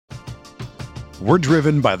We're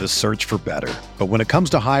driven by the search for better. But when it comes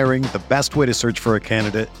to hiring, the best way to search for a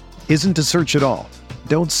candidate isn't to search at all.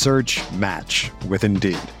 Don't search, match with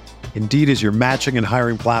Indeed. Indeed is your matching and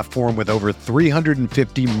hiring platform with over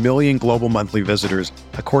 350 million global monthly visitors,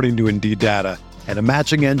 according to Indeed data, and a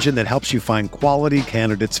matching engine that helps you find quality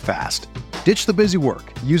candidates fast. Ditch the busy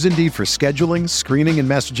work. Use Indeed for scheduling, screening, and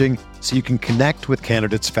messaging so you can connect with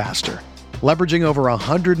candidates faster. Leveraging over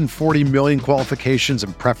 140 million qualifications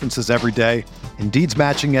and preferences every day, Indeed's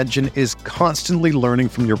matching engine is constantly learning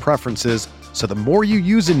from your preferences, so the more you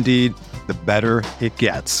use Indeed, the better it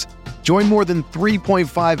gets. Join more than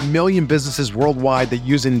 3.5 million businesses worldwide that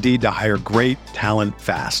use Indeed to hire great talent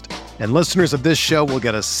fast. And listeners of this show will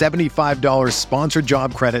get a $75 sponsored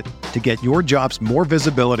job credit to get your jobs more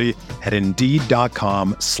visibility at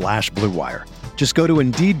Indeed.com/Blue Wire. Just go to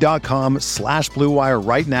Indeed.com/Blue Wire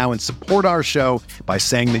right now and support our show by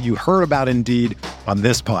saying that you heard about Indeed on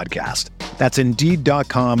this podcast. That's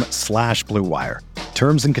Indeed.com/Blue Wire.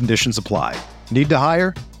 Terms and conditions apply. Need to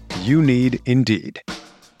hire? You need Indeed.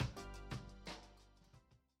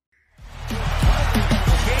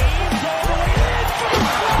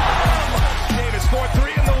 Davis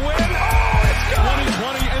 4-3 in the win. Oh, it's gone.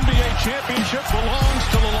 2020 NBA championship belongs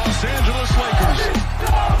to the Los Angeles Lakers.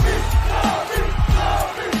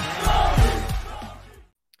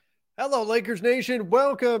 Hello, Lakers Nation.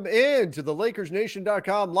 Welcome into the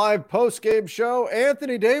LakersNation.com live post-game show.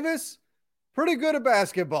 Anthony Davis, pretty good at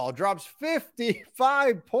basketball, drops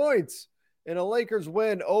 55 points in a Lakers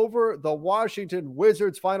win over the Washington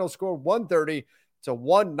Wizards. Final score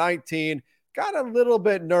 130-119. Got a little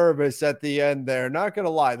bit nervous at the end there, not going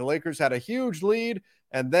to lie. The Lakers had a huge lead,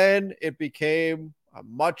 and then it became a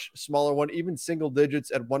much smaller one, even single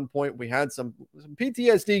digits at one point. We had some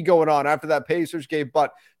PTSD going on after that Pacers game,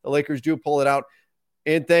 but the Lakers do pull it out.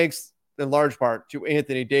 And thanks in large part to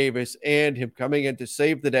Anthony Davis and him coming in to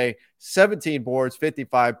save the day. 17 boards,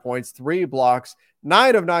 55 points, 3 blocks,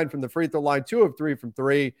 9 of 9 from the free throw line, 2 of 3 from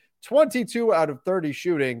 3, 22 out of 30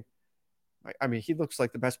 shooting. I mean, he looks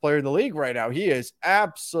like the best player in the league right now. He is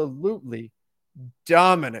absolutely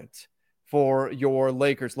dominant for your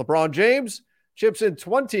Lakers. LeBron James chips in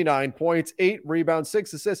 29 points, 8 rebounds,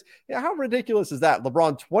 6 assists. Yeah, how ridiculous is that?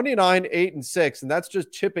 LeBron 29, 8, and 6, and that's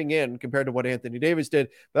just chipping in compared to what Anthony Davis did.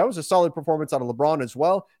 But that was a solid performance out of LeBron as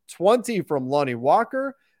well. 20 from Lonnie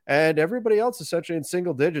Walker, and everybody else essentially in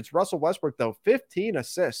single digits. Russell Westbrook, though, 15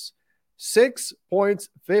 assists, 6 points,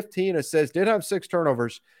 15 assists. Did have 6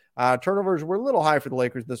 turnovers. Turnovers were a little high for the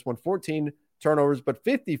Lakers in this one, 14 turnovers, but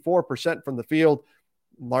 54% from the field.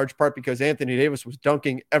 In large part because Anthony Davis was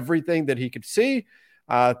dunking everything that he could see.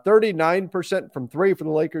 39% from 3 for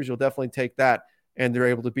the Lakers. You'll definitely take that, and they're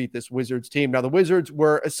able to beat this Wizards team. Now, the Wizards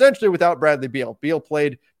were essentially without Bradley Beal. Beal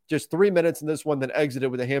played just 3 minutes in this one, then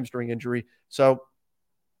exited with a hamstring injury. So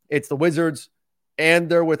it's the Wizards, and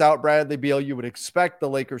they're without Bradley Beal. You would expect the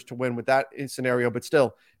Lakers to win with that scenario, but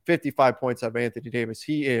still, 55 points out of Anthony Davis.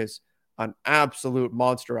 He is an absolute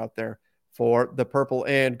monster out there for the purple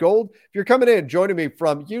and gold. If you're coming in, joining me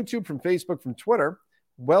from YouTube, from Facebook, from Twitter,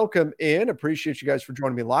 welcome in. Appreciate you guys for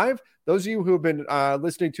joining me live. Those of you who have been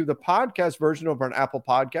listening to the podcast version over on Apple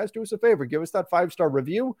Podcasts, do us a favor. Give us that 5-star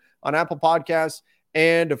review on Apple Podcasts.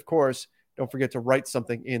 And, of course, don't forget to write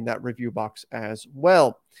something in that review box as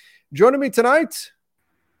well. Joining me tonight,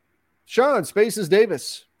 Sean Spaces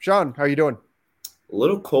Davis. Sean, how are you doing? A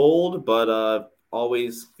little cold, but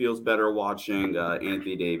always feels better watching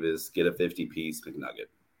Anthony Davis get a 50-piece McNugget.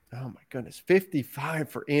 Oh, my goodness. 55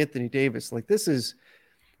 for Anthony Davis. Like, this is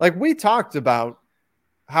 – like, we talked about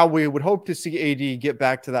how we would hope to see AD get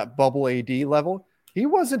back to that bubble AD level. He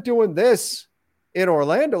wasn't doing this in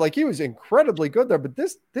Orlando. Like, he was incredibly good there. But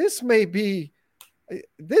this may be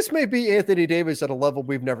Anthony Davis at a level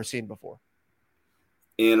we've never seen before.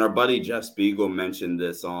 And our buddy Jeff Spiegel mentioned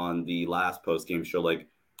this on the last post-game show. Like,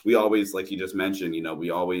 we always, like you just mentioned, you know, we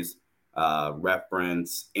always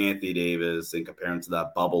reference Anthony Davis and compare him to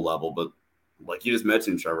that bubble level. But like you just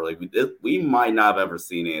mentioned, Trevor, like we might not have ever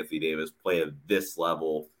seen Anthony Davis play at this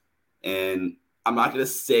level. And I'm not going to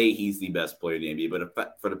say he's the best player in the NBA,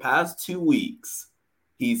 but for the past 2 weeks,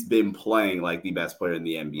 he's been playing like the best player in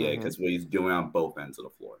the NBA because what he's doing on both ends of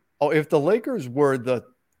the floor. Oh, if the Lakers were the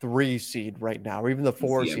 3 seed right now, or even the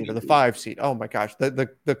 4 seed or the 5 seed. Oh my gosh.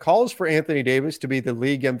 The calls for Anthony Davis to be the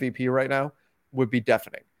league MVP right now would be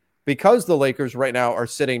deafening, because the Lakers right now are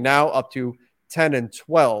sitting now up to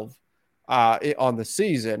 10-12 on the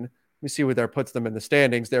season. Let me see where that puts them in the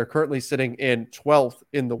standings. They're currently sitting in 12th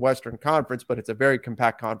in the Western Conference, but it's a very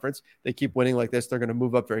compact conference. They keep winning like this, they're going to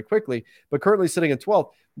move up very quickly, but currently sitting in 12th.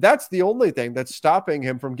 That's the only thing that's stopping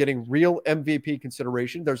him from getting real MVP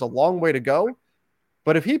consideration. There's a long way to go,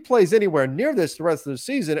 But if he plays anywhere near this the rest of the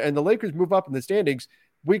season and the Lakers move up in the standings,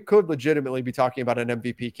 we could legitimately be talking about an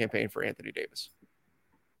MVP campaign for Anthony Davis.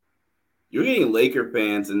 You're getting Laker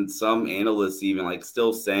fans and some analysts even like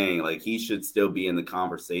still saying like he should still be in the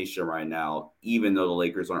conversation right now, even though the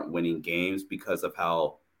Lakers aren't winning games because of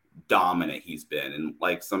how dominant he's been. And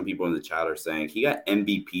like some people in the chat are saying he got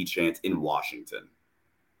MVP chance in Washington.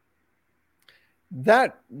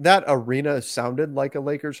 That arena sounded like a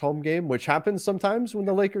Lakers home game, which happens sometimes when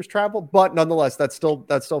the Lakers travel, but nonetheless, that's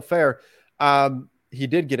still fair. He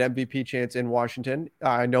did get MVP chance in Washington.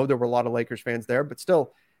 I know there were a lot of Lakers fans there, but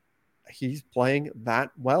still, he's playing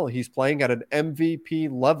that well. He's playing at an MVP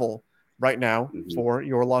level right now for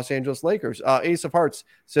your Los Angeles Lakers. Ace of Hearts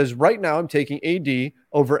says, right now I'm taking AD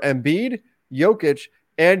over Embiid, Jokic,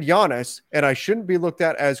 and Giannis, and I shouldn't be looked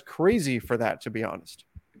at as crazy for that, to be honest.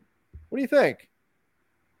 What do you think?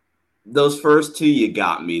 Those first two, you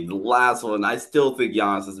got me. The last one, I still think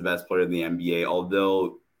Giannis is the best player in the NBA,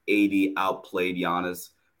 although AD outplayed Giannis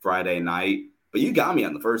Friday night. But you got me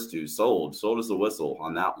on the first two. Sold us a whistle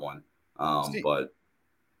on that one. But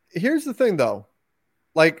here's the thing, though.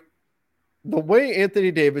 Like, the way Anthony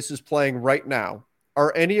Davis is playing right now,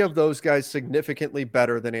 are any of those guys significantly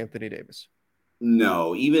better than Anthony Davis?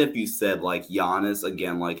 No. Even if you said, like, Giannis,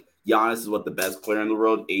 again, like, Giannis is what the best player in the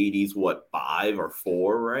world. AD's what, 5 or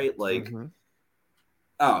 4, right? Like,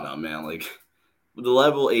 I don't know, man. Like, the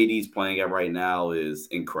level AD's playing at right now is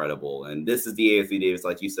incredible. And this is the Anthony Davis,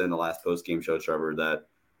 like you said in the last post-game show, Trevor, that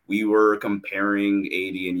we were comparing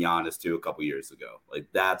AD and Giannis to a couple years ago. Like,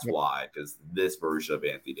 that's why, because this version of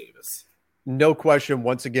Anthony Davis. No question.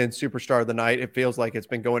 Once again, superstar of the night. It feels like it's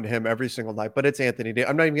been going to him every single night, but it's Anthony Davis.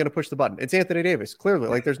 I'm not even going to push the button. It's Anthony Davis. Clearly,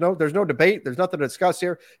 like there's no debate. There's nothing to discuss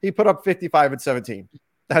here. He put up 55 and 17.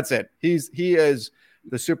 That's it. He is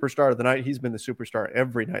the superstar of the night. He's been the superstar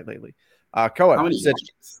every night lately. Koa, how many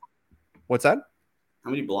blocks? What's that? How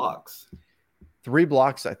many blocks? 3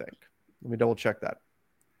 blocks, I think. Let me double check that.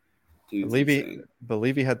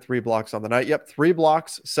 Believe he had 3 blocks on the night. Yep, 3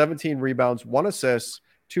 blocks, 17 rebounds, 1 assist,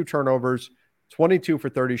 2 turnovers, 22 for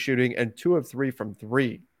 30 shooting, and 2 of 3 from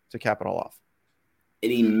 3 to cap it all off.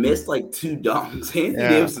 And he missed like 2 dunks. Anthony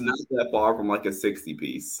Davis is not that far from like a 60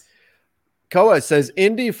 piece. Koa says,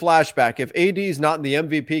 Indy flashback. If AD is not in the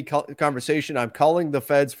MVP conversation, I'm calling the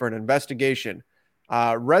feds for an investigation.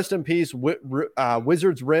 Rest in peace,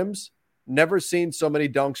 Wizards rims. Never seen so many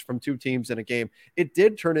dunks from 2 teams in a game. It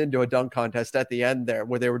did turn into a dunk contest at the end there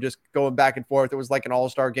where they were just going back and forth. It was like an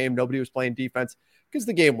all-star game. Nobody was playing defense because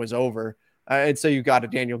the game was over. And so you got a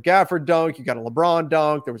Daniel Gafford dunk. You got a LeBron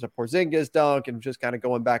dunk. There was a Porzingis dunk and just kind of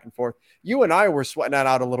going back and forth. You and I were sweating that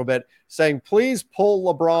out a little bit, saying, please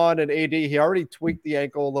pull LeBron and AD. He already tweaked the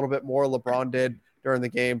ankle a little bit more. LeBron did during the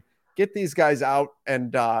game. Get these guys out.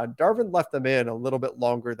 And Darvin left them in a little bit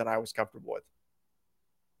longer than I was comfortable with.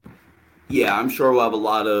 Yeah, I'm sure we'll have a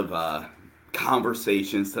lot of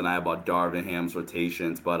conversations tonight about Darvin Ham's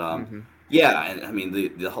rotations. But, yeah, I mean,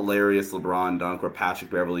 the hilarious LeBron dunk where Patrick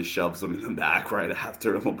Beverly shoves him in the back right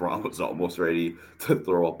after LeBron was almost ready to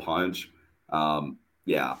throw a punch.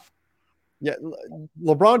 Yeah,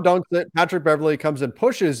 LeBron dunks it. Patrick Beverly comes and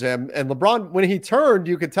pushes him. And LeBron, when he turned,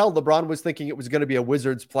 you could tell LeBron was thinking it was going to be a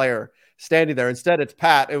Wizards player standing there. Instead, it's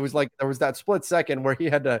Pat. It was like there was that split second where he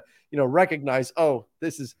had to, recognize, oh,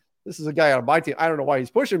 this is a guy on my team. I don't know why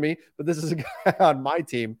he's pushing me, but this is a guy on my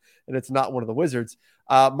team, and it's not one of the Wizards.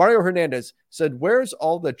 Mario Hernandez said, where's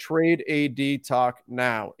all the trade AD talk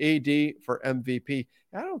now? AD for MVP.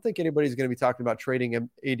 I don't think anybody's going to be talking about trading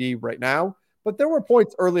AD right now, but there were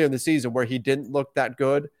points earlier in the season where he didn't look that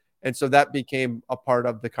good, and so that became a part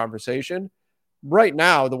of the conversation. Right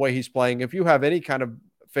now, the way he's playing, if you have any kind of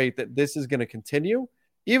faith that this is going to continue,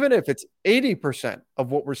 even if it's 80%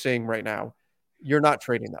 of what we're seeing right now, you're not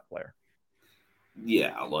trading that player.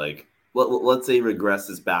 Yeah, like let's say he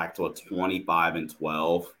regresses back to a 25 and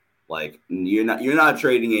 12. Like you're not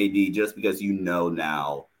trading AD just because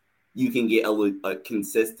now you can get a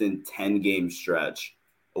consistent 10-game stretch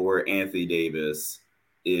where Anthony Davis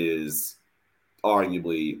is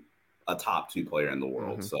arguably a top 2 player in the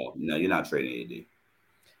world. So no, you're not trading AD.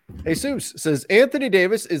 Jesus says Anthony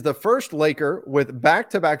Davis is the first Laker with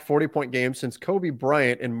back-to-back 40-point games since Kobe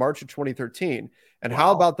Bryant in March of 2013. And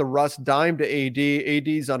how about the Russ dime to AD?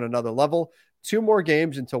 AD's on another level. 2 more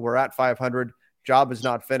games until we're at 500. Job is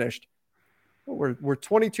not finished. We're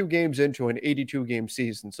 22 games into an 82-game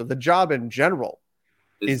season. So the job in general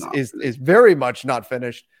is very much not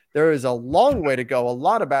finished. There is a long way to go, a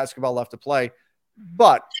lot of basketball left to play.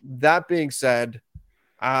 But that being said,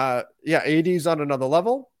 AD's on another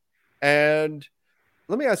level. And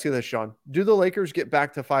let me ask you this, Sean. Do the Lakers get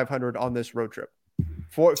back to 500 on this road trip?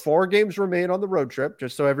 Four games remain on the road trip,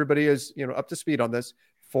 just so everybody is up to speed on this.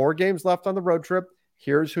 4 games left on the road trip.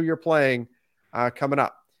 Here's who you're playing coming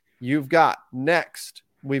up. You've got next,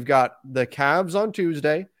 we've got the Cavs on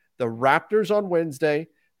Tuesday, the Raptors on Wednesday,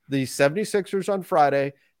 the 76ers on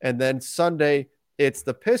Friday, and then Sunday, it's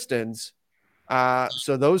the Pistons.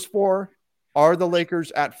 So those 4 are the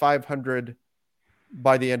Lakers at 500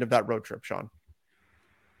 by the end of that road trip, Sean.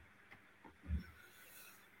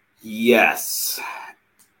 Yes.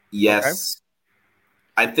 Okay.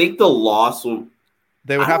 I think the loss will.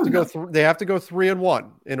 They would have to go. They have to go 3-1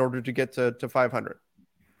 in order to get to 500.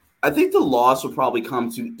 I think the loss will probably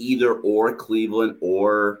come to either or Cleveland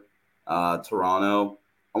or Toronto.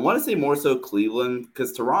 I want to say more so Cleveland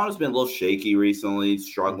because Toronto's been a little shaky recently,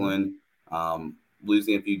 struggling,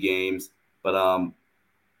 losing a few games. But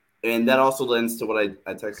and that also lends to what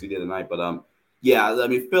I texted you the other night. But yeah, I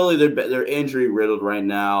mean Philly, they're injury riddled right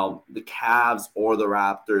now. The Cavs or the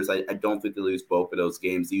Raptors, I don't think they lose both of those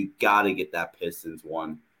games. You got to get that Pistons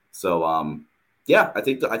one. So yeah, I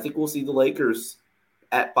think we'll see the Lakers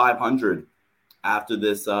at 500 after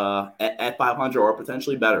this at 500 or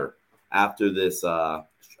potentially better after this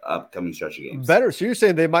upcoming stretch of games. Better. So you're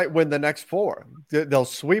saying they might win the next 4. They'll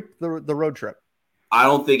sweep the road trip. I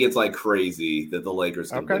don't think it's like crazy that the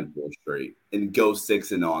Lakers can win 4 straight and go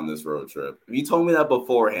 6-0 on this road trip. If you told me that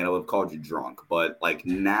beforehand, I would have called you drunk. But like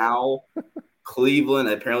now, Cleveland,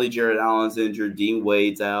 apparently Jared Allen's injured, Dean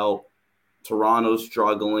Wade's out, Toronto's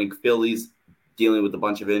struggling, Philly's dealing with a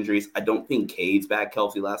bunch of injuries. I don't think Cade's back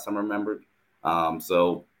healthy last time I remembered.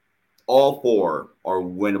 So all 4 are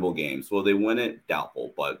winnable games. Will they win it?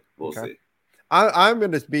 Doubtful, but we'll see. I'm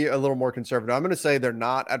going to be a little more conservative. I'm going to say they're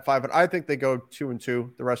not at 500. I think they go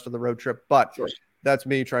 2-2 the rest of the road trip, but that's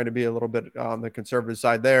me trying to be a little bit on the conservative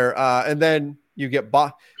side there. And then you get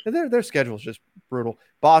their schedule is just brutal.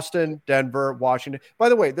 Boston, Denver, Washington. By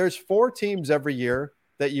the way, there's 4 teams every year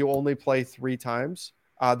that you only play 3 times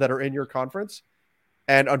that are in your conference.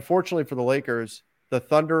 And unfortunately for the Lakers, the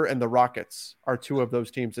Thunder and the Rockets are 2 of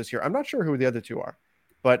those teams this year. I'm not sure who the other 2 are,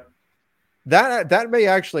 but that may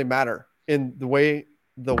actually matter. In the way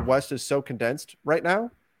the West is so condensed right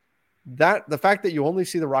now, that the fact that you only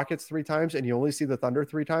see the Rockets 3 times and you only see the Thunder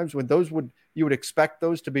 3 times, when you would expect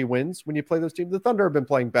those to be wins when you play those teams. The Thunder have been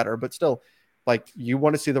playing better, but still, like you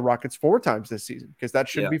want to see the Rockets 4 times this season because that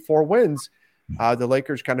should be 4 wins. The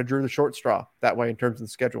Lakers kind of drew the short straw that way in terms of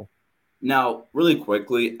the schedule. Now, really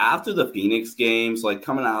quickly, after the Phoenix games, like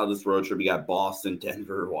coming out of this road trip, you got Boston,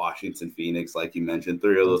 Denver, Washington, Phoenix, like you mentioned,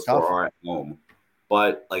 3 of those 4 are at home.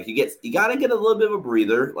 But like you got to get a little bit of a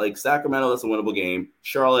breather. Like Sacramento, that's a winnable game.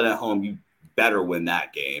 Charlotte at home, you better win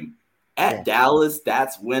that game. At Dallas,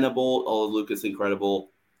 that's winnable. Oh, Luka's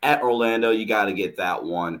incredible. At Orlando, you got to get that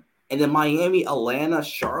one. And then Miami, Atlanta,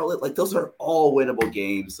 Charlotte, like those are all winnable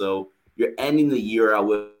games. So you're ending the year out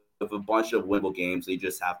with a bunch of winnable games. So you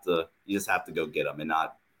just have to go get them and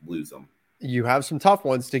not lose them. You have some tough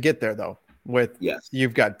ones to get there though.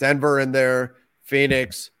 You've got Denver in there.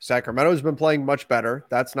 Phoenix, Sacramento's been playing much better.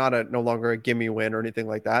 That's no longer a gimme win or anything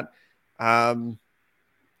like that. The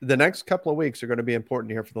next couple of weeks are going to be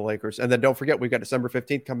important here for the Lakers. And then don't forget, we've got December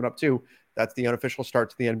 15th coming up too. That's the unofficial start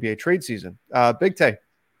to the NBA trade season. Big Tay.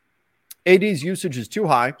 AD's usage is too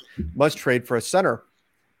high. Must trade for a center.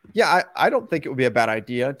 Yeah, I don't think it would be a bad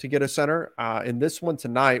idea to get a center. In this one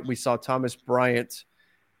tonight, we saw Thomas Bryant.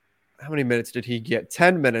 How many minutes did he get?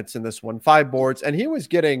 10 minutes in this one, 5 boards, and he was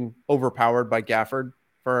getting overpowered by Gafford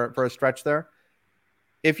for a stretch there.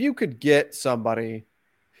 If you could get somebody,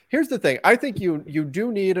 here's the thing. I think you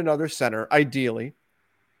do need another center, ideally,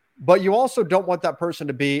 but you also don't want that person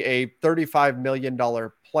to be a $35 million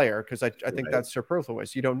player because I think that's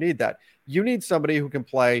superfluous. You don't need that. You need somebody who can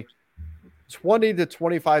play 20 to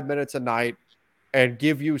 25 minutes a night and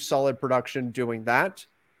give you solid production doing that.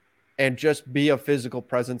 And just be a physical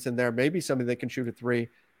presence in there. Maybe somebody that can shoot a 3.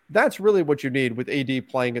 That's really what you need with AD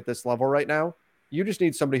playing at this level right now. You just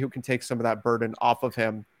need somebody who can take some of that burden off of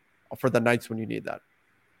him for the nights when you need that.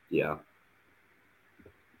 Yeah.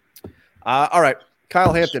 All right.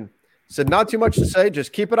 Kyle Hampton said, not too much to say.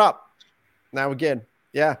 Just keep it up. Now again.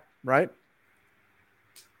 Yeah. Right.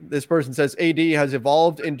 This person says AD has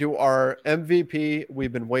evolved into our MVP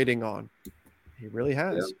we've been waiting on. He really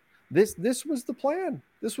has. Yeah. This was the plan.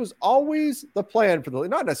 This was always the plan for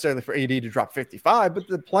not necessarily for AD to drop 55, but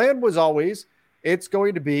the plan was always it's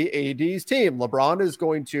going to be AD's team. LeBron is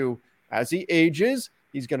going to, as he ages,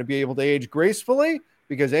 he's going to be able to age gracefully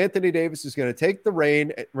because Anthony Davis is going to take the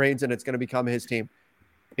reins and it's going to become his team.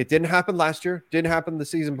 It didn't happen last year. Didn't happen the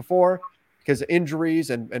season before because of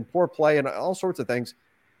injuries and poor play and all sorts of things.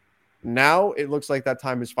 Now it looks like that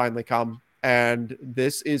time has finally come. And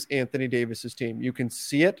this is Anthony Davis's team. You can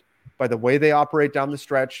see it by the way they operate down the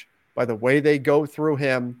stretch, by the way they go through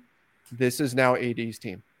him. This is now AD's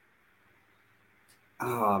team.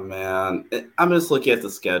 Oh, man. I'm just looking at the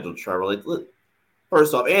schedule, Trevor. Like,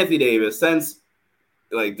 first off, Anthony Davis, since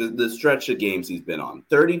like the stretch of games he's been on,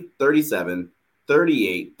 30, 37,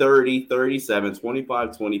 38, 30, 37,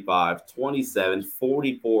 25, 25, 27,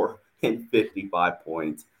 44, and 55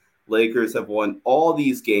 points. Lakers have won all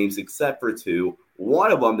these games except for two.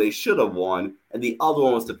 One of them they should have won, and the other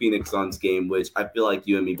one was the Phoenix Suns game, which I feel like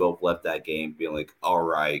you and me both left that game feeling like, all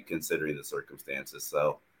right, considering the circumstances.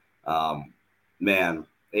 So, man,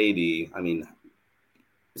 AD, I mean,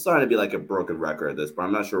 it's starting to be like a broken record at this point.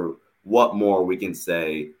 I'm not sure what more we can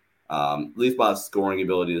say, at least about his scoring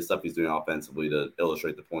ability, the stuff he's doing offensively, to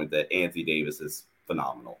illustrate the point that Anthony Davis is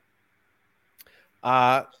phenomenal.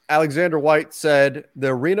 Alexander White said the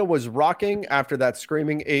arena was rocking after that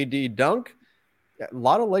screaming AD dunk. A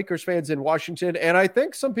lot of Lakers fans in Washington, and I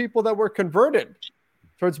think some people that were converted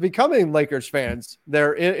towards becoming Lakers fans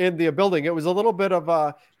there in the building. It was a little bit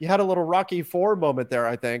of you had a little Rocky IV moment there,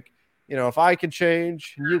 I think. You know, if I can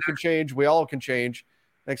change, you can change, we all can change.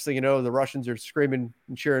 Next thing you know, the Russians are screaming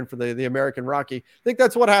and cheering for the American Rocky. I think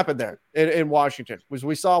that's what happened there in Washington, was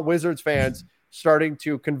we saw Wizards fans starting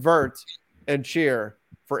to convert and cheer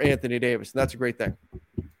for Anthony Davis. And that's a great thing.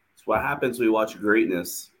 It's what happens when you watch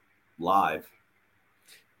greatness live.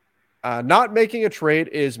 Not making a trade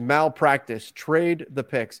is malpractice. Trade the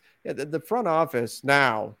picks. Yeah, the front office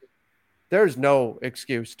now, there's no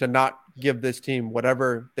excuse to not give this team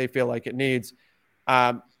whatever they feel like it needs.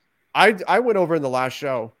 I went over in the last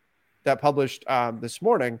show that published this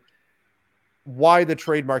morning why the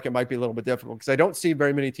trade market might be a little bit difficult, because I don't see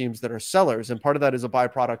very many teams that are sellers, and part of that is a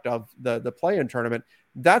byproduct of the play-in tournament.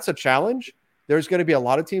 That's a challenge. There's going to be a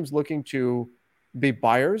lot of teams looking to be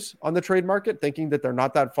buyers on the trade market, thinking that they're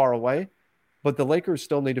not that far away, but the Lakers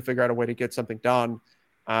still need to figure out a way to get something done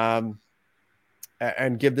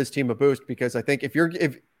and give this team a boost, because I think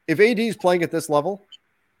if AD is playing at this level,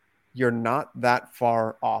 you're not that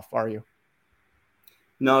far off, are you?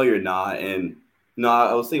 No, you're not. And no,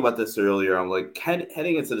 I was thinking about this earlier. I'm like,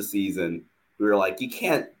 heading into the season, we were like,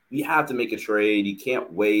 you have to make a trade. You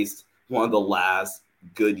can't waste one of the last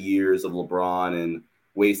good years of LeBron and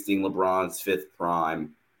wasting LeBron's fifth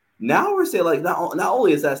prime. Now we're saying, like, not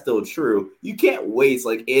only is that still true, you can't waste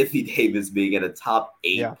like Anthony Davis being at a top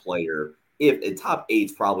 8 player. If a top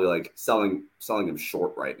 8's probably like selling him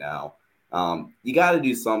short right now. You got to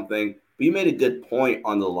do something. But you made a good point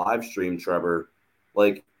on the live stream, Trevor.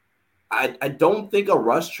 Like, I don't think a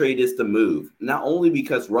Russ trade is the move. Not only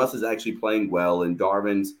because Russ is actually playing well and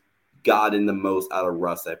Darvin's gotten the most out of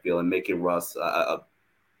Russ, I feel, and making Russ,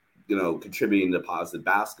 contributing to positive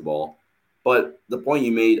basketball. But the point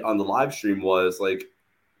you made on the live stream was, like,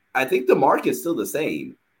 I think the market's still the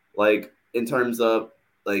same. Like, in terms of,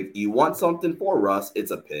 like, you want something for Russ,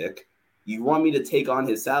 it's a pick. You want me to take on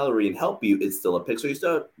his salary and help you, it's still a pick. So you're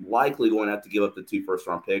still likely going to have to give up the 2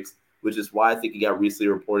 first-round picks, which is why I think it got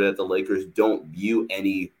recently reported that the Lakers don't view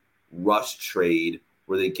any Russ trade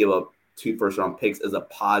where they give up 2 first-round picks as a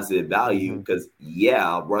positive value, because,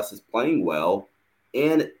 Russ is playing well,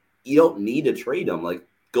 and you don't need to trade him. Like,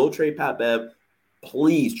 go trade Pat Bev.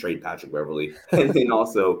 Please trade Patrick Beverley. And then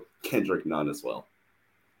also Kendrick Nunn as well.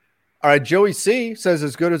 All right, Joey C says,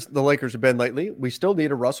 as good as the Lakers have been lately, we still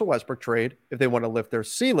need a Russell Westbrook trade if they want to lift their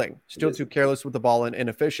ceiling. Still too careless with the ball and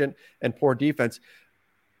inefficient and poor defense.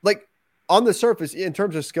 Like, on the surface, in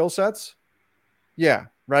terms of skill sets, yeah,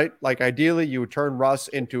 right? Like, ideally, you would turn Russ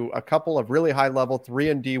into a couple of really high-level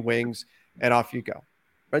 3-and-D wings, and off you go.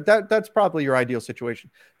 Right? That's probably your ideal situation.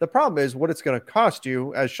 The problem is what it's going to cost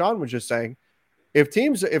you, as Sean was just saying.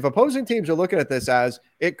 If opposing teams are looking at this as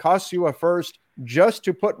it costs you a first just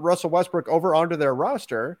to put Russell Westbrook over onto their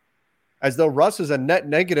roster, as though Russ is a net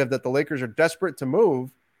negative that the Lakers are desperate to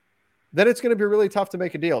move, then it's going to be really tough to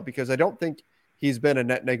make a deal, because I don't think he's been a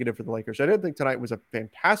net negative for the Lakers. I didn't think tonight was a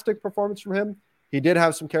fantastic performance from him. He did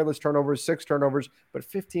have some careless turnovers, 6 turnovers, but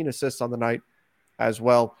 15 assists on the night as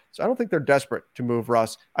well. So I don't think they're desperate to move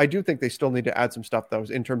Russ. I do think they still need to add some stuff, though,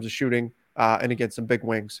 in terms of shooting and again, some big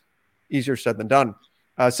wings. Easier said than done.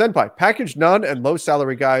 Senpai, package Nunn and low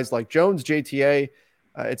salary guys like Jones, JTA,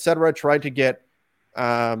 etc. Tried to get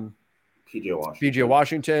PJ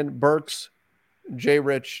Washington, Burks, Josh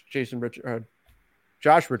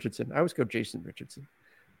Richardson. I always go Jason Richardson.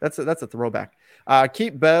 That's a throwback.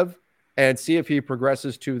 Keep Bev and see if he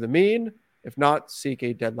progresses to the mean. If not, seek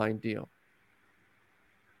a deadline deal.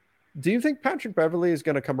 Do you think Patrick Beverley is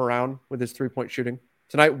going to come around with his 3-point shooting?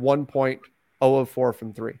 Tonight, 1 point, 0 of 4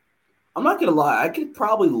 from 3. I'm not gonna lie, I could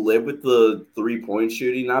probably live with the 3-point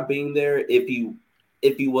shooting not being there if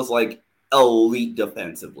he was like elite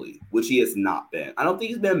defensively, which he has not been. I don't think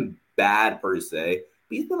he's been bad per se,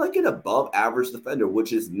 but he's been like an above average defender,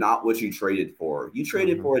 which is not what you traded for. You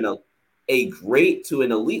traded for a great to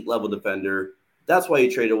an elite level defender. That's why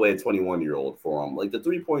you traded away a 21-year-old for him. Like the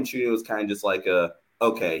 3-point shooting was kind of just like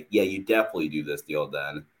okay, yeah, you definitely do this deal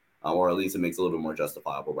then, or at least it makes it a little bit more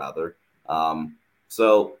justifiable rather.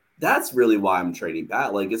 So that's really why I'm trading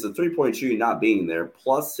Pat. Like it's a 3-point shooting not being there,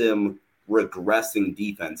 plus him regressing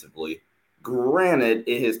defensively. Granted,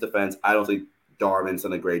 in his defense, I don't think Darvin's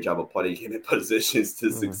done a great job of putting him in positions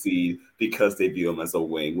to succeed because they view him as a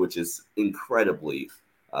wing, which is incredibly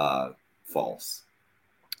false.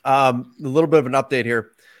 A little bit of an update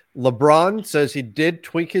here. LeBron says he did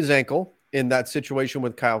tweak his ankle in that situation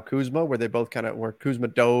with Kyle Kuzma, where they both where Kuzma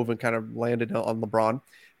dove and kind of landed on LeBron.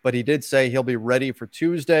 But he did say he'll be ready for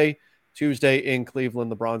Tuesday in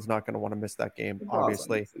Cleveland. LeBron's not going to want to miss that game,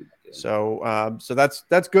 obviously. So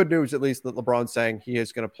that's good news, at least, that LeBron's saying he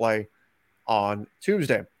is going to play on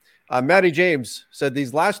Tuesday. Matty James said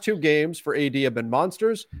these last 2 games for AD have been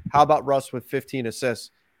monsters. How about Russ with 15 assists?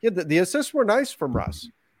 Yeah, the assists were nice from Russ.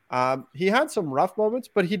 He had some rough moments,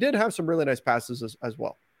 but he did have some really nice passes as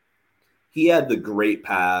well. He had the great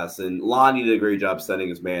pass, and Lonnie did a great job setting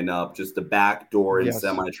his man up. Just the back door and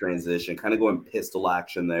semi-transition, kind of going pistol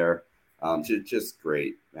action there. Just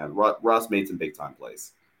great, man. Russ made some big-time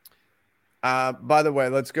plays. By the way,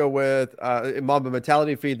 let's go with Mamba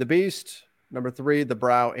Mentality, Feed the Beast. Number 3, the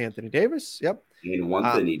Brow, Anthony Davis. Yep. And one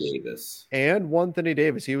Davis.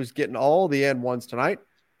 He was getting all the N1s tonight.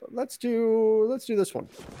 But let's do this one.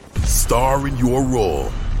 Star in your role.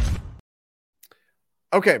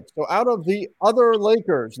 Okay, so out of the other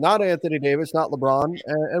Lakers, not Anthony Davis, not LeBron,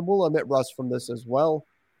 and we'll omit Russ from this as well.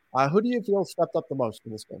 Who do you feel stepped up the most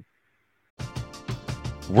in this game?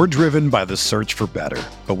 We're driven by the search for better.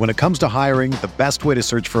 But when it comes to hiring, the best way to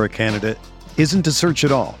search for a candidate isn't to search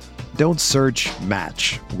at all. Don't search,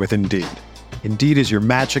 match with Indeed. Indeed is your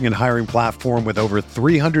matching and hiring platform with over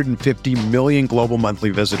 350 million global monthly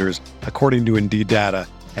visitors, according to Indeed data,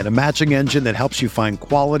 and a matching engine that helps you find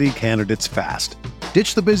quality candidates fast.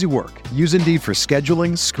 Ditch the busy work. Use Indeed for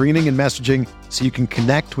scheduling, screening, and messaging so you can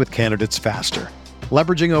connect with candidates faster.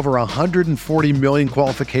 Leveraging over 140 million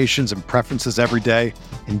qualifications and preferences every day,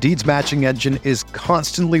 Indeed's matching engine is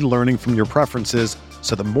constantly learning from your preferences,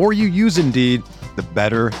 so the more you use Indeed, the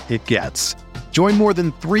better it gets. Join more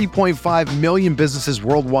than 3.5 million businesses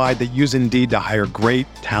worldwide that use Indeed to hire great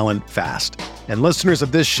talent fast. And listeners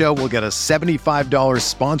of this show will get a $75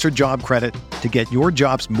 sponsored job credit to get your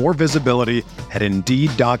jobs more visibility at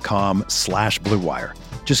Indeed.com/Blue Wire.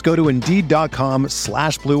 Just go to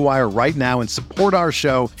Indeed.com/Blue Wire right now and support our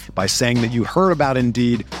show by saying that you heard about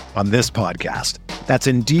Indeed on this podcast. That's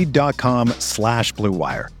Indeed.com/Blue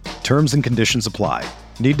Wire. Terms and conditions apply.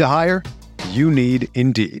 Need to hire? You need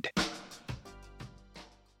Indeed.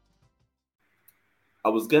 I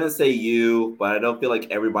was going to say you, but I don't feel like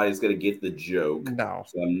everybody's going to get the joke. No.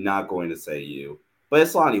 So I'm not going to say you. But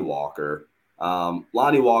it's Lonnie Walker.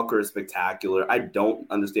 Lonnie Walker is spectacular. I don't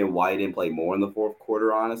understand why he didn't play more in the fourth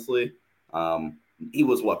quarter, honestly. He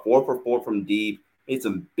was, 4 for 4 from deep. Made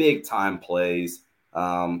some big-time plays.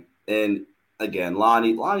 And, again,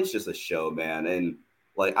 Lonnie's just a show, man. And,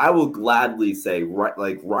 I will gladly say,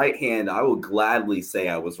 right hand, I will gladly say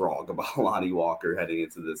I was wrong about Lonnie Walker heading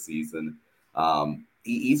into this season.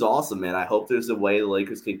 He's awesome, man. I hope there's a way the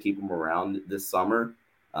Lakers can keep him around this summer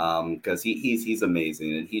because he's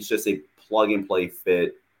amazing. And he's just a plug-and-play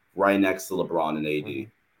fit right next to LeBron and AD.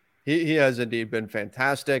 He has indeed been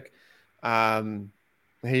fantastic.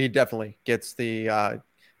 He definitely gets the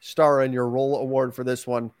Star in Your Role award for this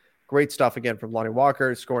one. Great stuff again from Lonnie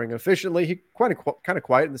Walker, scoring efficiently. He kind of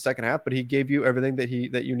quiet in the second half, but he gave you everything that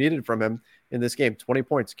you needed from him in this game. 20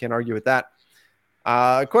 points. Can't argue with that.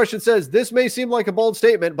 Question says, this may seem like a bold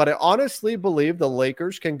statement, but I honestly believe the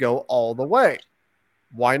Lakers can go all the way.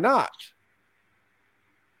 Why not?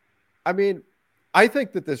 I mean, I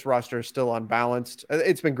think that this roster is still unbalanced.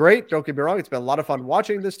 It's been great. Don't get me wrong. It's been a lot of fun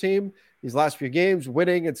watching this team these last few games,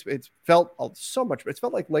 winning. It's felt so much. It's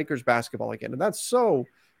felt like Lakers basketball again. And that's so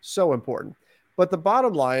important. But the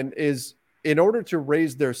bottom line is, in order to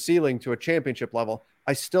raise their ceiling to a championship level,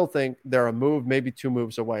 I still think they're a move, maybe 2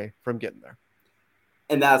 moves away from getting there.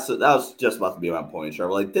 And that was just about to be my point,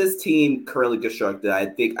 Trevor. This team currently constructed, I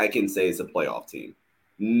think I can say it's a playoff team.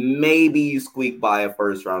 Maybe you squeak by a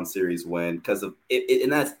first-round series win because of it,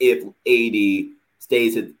 and that's if AD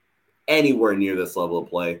stays at anywhere near this level of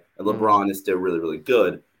play, and LeBron is still really, really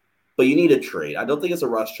good. But you need a trade. I don't think it's a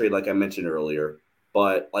rush trade like I mentioned earlier.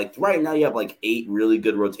 But like right now, you have like 8 really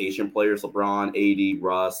good rotation players: LeBron, AD,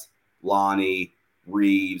 Russ, Lonnie,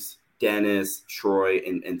 Reeves, Dennis, Troy,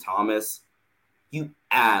 and Thomas. You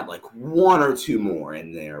add like 1 or 2 more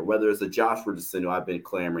in there, whether it's a Josh Richardson, who I've been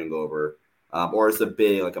clamoring over, or it's a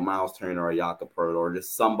big like a Miles Turner or a Jakob Poeltl, or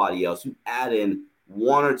just somebody else. You add in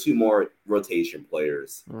 1 or 2 more rotation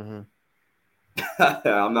players. Mm-hmm.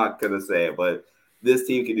 I'm not going to say it, but this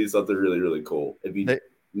team can do something really, really cool if you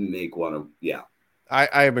make one of, yeah.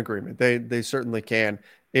 I have agreement. They certainly can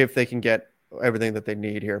if they can get everything that they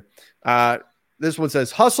need here. This one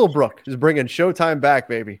says Hustlebrook is bringing Showtime back,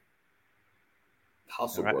 baby.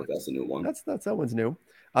 Hustlebrook, right. That's a new one. That one's new.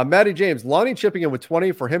 Matty James, Lonnie chipping in with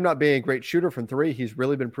 20 for him not being a great shooter from 3. He's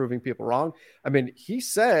really been proving people wrong. I mean, he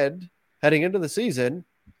said heading into the season,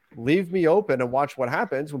 leave me open and watch what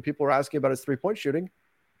happens when people are asking about his 3-point shooting.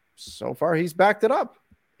 So far, he's backed it up.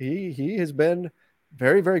 He has been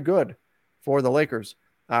very, very good for the Lakers.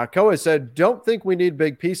 Koa said, don't think we need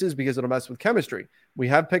big pieces because it'll mess with chemistry. We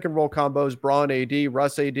have pick and roll combos, Braun AD,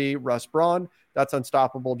 Russ Braun. That's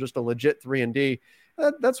unstoppable. Just a legit 3-and-D.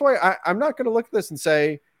 That's why I'm not going to look at this and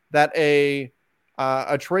say that a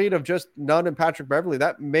trade of just Nunn and Patrick Beverley,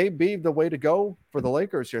 that may be the way to go for the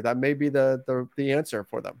Lakers here. That may be the answer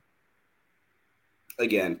for them.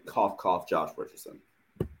 Again, cough, cough, Josh Richardson.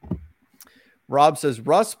 Rob says,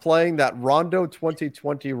 Russ playing that Rondo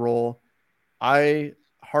 2020 role. I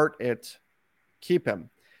heart it. Keep him.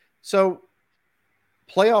 So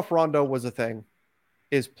playoff Rondo was a thing.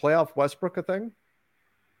 Is playoff Westbrook a thing?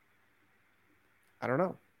 I don't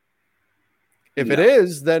know. If it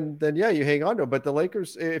is, then yeah, you hang on to him. But the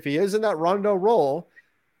Lakers, if he is in that Rondo role,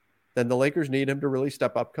 then the Lakers need him to really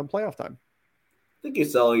step up come playoff time. I think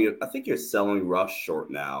you're selling Russ short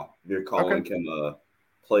now. You're calling him a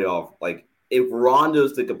playoff. Like if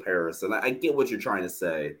Rondo's the comparison, I get what you're trying to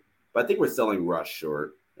say, but I think we're selling Russ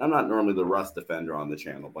short. I'm not normally the Russ defender on the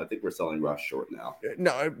channel, but I think we're selling Russ short now.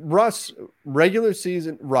 No, regular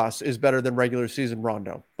season Russ is better than regular season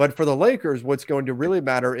Rondo. But for the Lakers, what's going to really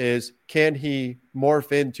matter is can he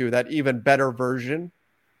morph into that even better version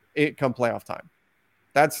come playoff time?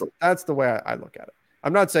 That's the way I look at it.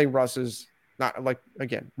 I'm not saying Russ is not like,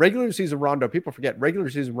 again, regular season Rondo. People forget regular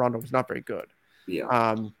season Rondo was not very good.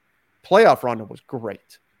 Yeah. Playoff Rondo was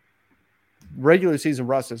great. Regular season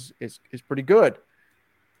Russ is pretty good.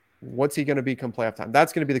 What's he going to be come playoff time?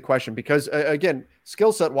 That's going to be the question because, again,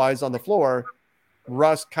 skill set wise on the floor,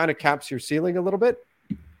 Russ kind of caps your ceiling a little bit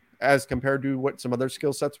as compared to what some other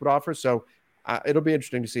skill sets would offer. So it'll be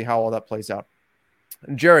interesting to see how all that plays out.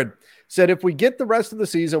 And Jared said, if we get the rest of the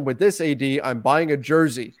season with this AD, I'm buying a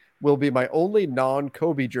jersey. Will be my only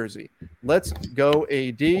non-Kobe jersey. Let's go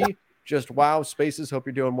AD. Just wow, Spaces. Hope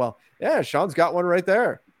you're doing well. Yeah, Sean's got one right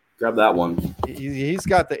there. Grab that one. He's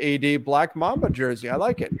got the AD Black Mamba jersey. I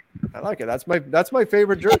like it. That's my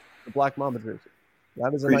favorite jersey, the Black Mamba jersey.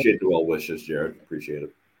 That is appreciate the well wishes, Jared. Appreciate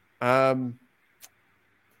it.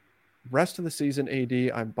 Rest of the season,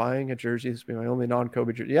 AD. I'm buying a jersey. This will be my only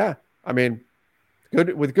non-Kobe jersey. Yeah, I mean,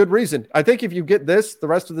 with good reason. I think if you get this the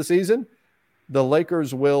rest of the season, the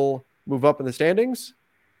Lakers will move up in the standings,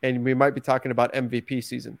 and we might be talking about MVP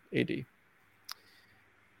season, AD.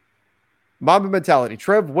 Mamba mentality.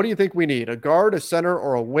 Trev, what do you think we need? A guard, a center,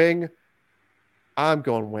 or a wing? I'm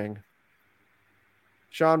going wing.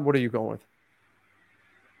 Sean, what are you going with?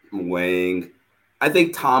 Wing. I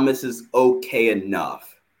think Thomas is okay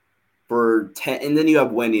enough for 10, and then you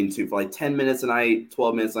have Wendy too for like 10 minutes a night,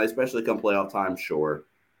 12 minutes a night, especially come playoff time. Sure,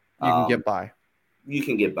 you can get by. You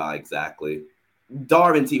can get by, exactly.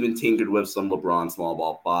 Darvin's even tinkered with some LeBron small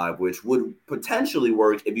ball 5, which would potentially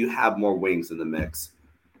work if you have more wings in the mix.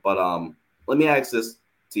 But let me ask this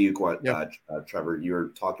to you, Trevor. You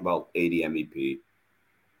were talking about AD MVP.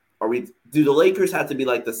 Do the Lakers have to be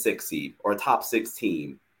like the 6th seed or a top 6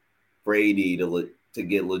 team for AD to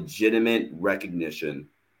get legitimate recognition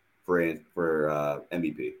for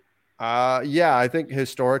MVP? Yeah, I think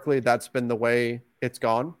historically that's been the way it's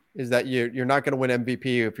gone. Is that you're not going to win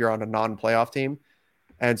MVP if you're on a non-playoff team,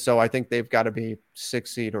 and so I think they've got to be 6th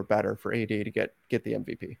seed or better for AD to get the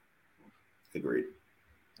MVP. Agreed.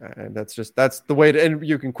 And that's the way to, and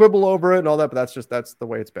you can quibble over it and all that, but that's the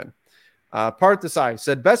way it's been. Part Desai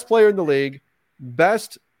said best player in the league,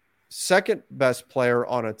 second best player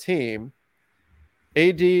on a team.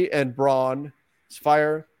 AD and Braun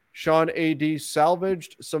fire. Sean, AD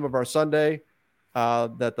salvaged some of our Sunday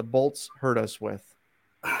that the Bolts hurt us with.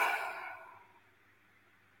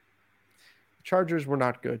 Chargers were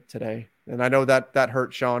not good today, and I know that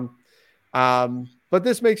hurt Sean. But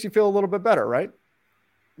this makes you feel a little bit better, right?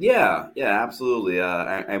 Yeah, absolutely.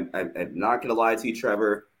 I'm not gonna lie to you,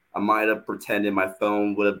 Trevor. I might have pretended my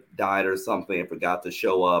phone would have died or something and forgot to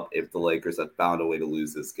show up if the Lakers had found a way to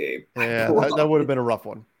lose this game. Yeah, that would have been a rough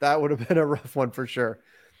one. That would have been a rough one for sure.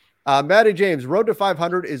 Matty James, road to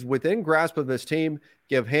 500 is within grasp of this team.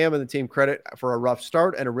 Give Ham and the team credit for a rough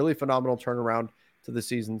start and a really phenomenal turnaround to the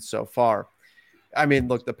season so far. I mean,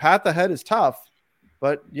 look, the path ahead is tough,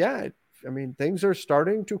 but yeah, I mean, things are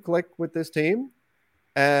starting to click with this team,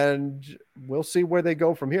 and we'll see where they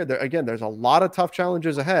go from here. There's a lot of tough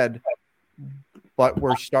challenges ahead, but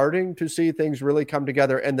we're starting to see things really come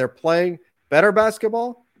together, and they're playing better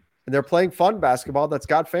basketball, and they're playing fun basketball that's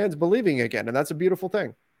got fans believing again, and that's a beautiful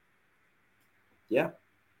thing. Yeah.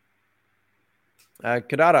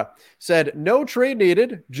 Kadada said, no trade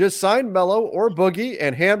needed. Just sign Melo or Boogie,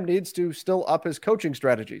 and Ham needs to still up his coaching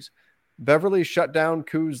strategies. Beverly shut down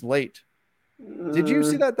Kuz late. Did you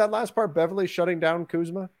see that last part? Beverly shutting down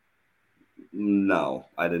Kuzma? No,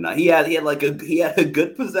 I did not. He had a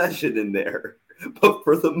good possession in there, but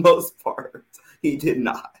for the most part, he did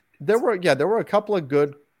not. There were a couple of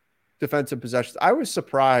good defensive possessions. I was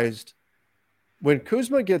surprised when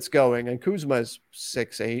Kuzma gets going, and Kuzma is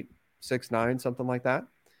 6'8", 6'9", something like that.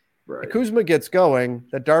 Right. Kuzma gets going,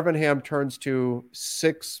 that Darvin Ham turns to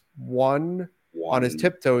 6'1" on his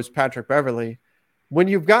tiptoes, Patrick Beverly. When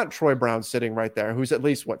you've got Troy Brown sitting right there, who's at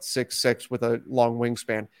least 6'6" with a long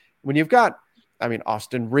wingspan. When you've got,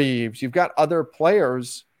 Austin Reeves, you've got other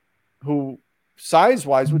players who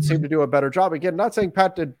size-wise would seem to do a better job. Again, not saying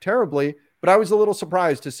Pat did terribly, but I was a little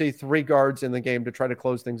surprised to see 3 guards in the game to try to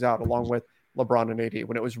close things out along with LeBron and AD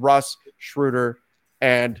when it was Russ, Schroeder,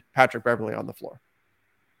 and Patrick Beverly on the floor.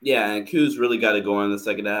 Yeah, and Kuz really got it going in the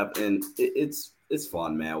second half, and it's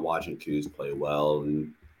fun, man, watching Kuz play well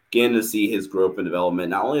and getting to see his growth and development,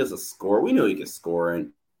 not only as a scorer. We know he can score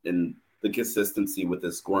and the consistency with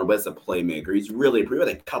his scoring, but as a playmaker. He's really pretty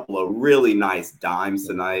with a couple of really nice dimes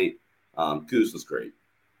tonight. Kuz was great.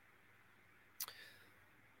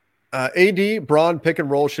 AD, Braun pick and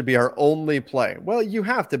roll should be our only play. Well, you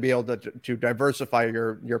have to be able to diversify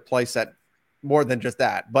your play set more than just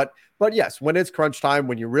that. But yes, when it's crunch time,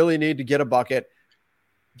 when you really need to get a bucket,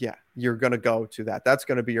 yeah, you're going to go to that. That's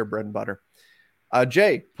going to be your bread and butter.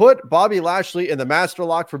 Jay, put Bobby Lashley in the master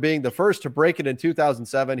lock for being the first to break it in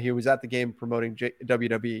 2007. He was at the game promoting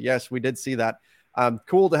WWE. Yes, we did see that.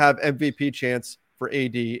 Cool to have MVP chance for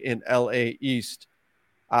AD in LA East.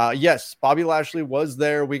 Yes, Bobby Lashley was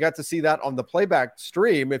there. We got to see that on the playback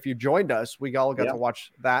stream. If you joined us, we all got to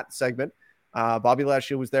watch that segment. Bobby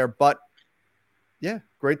Lashley was there, but yeah,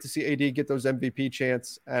 great to see AD get those MVP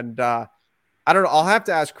chants. And I don't know. I'll have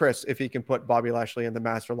to ask Chris if he can put Bobby Lashley in the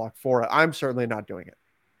master lock for it. I'm certainly not doing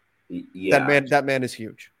it. Yeah, that man is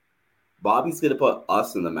huge. Bobby's gonna put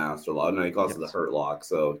us in the master lock. No, he calls it the hurt lock.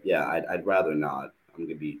 So yeah, I'd rather not. I'm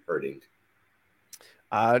gonna be hurting.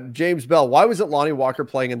 James Bell, why was it Lonnie Walker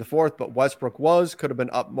playing in the fourth, but Westbrook could have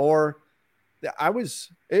been up more? It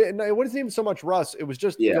wasn't even so much Russ. It was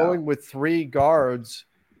just going with 3 guards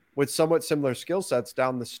with somewhat similar skill sets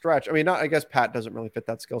down the stretch. I mean, I guess Pat doesn't really fit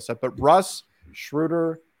that skill set, but Russ,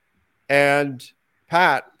 Schroeder, and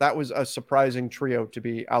Pat, that was a surprising trio to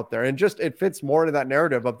be out there. And just it fits more into that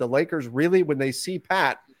narrative of the Lakers really, when they see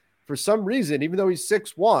Pat, for some reason, even though he's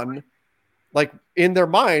 6'1", like in their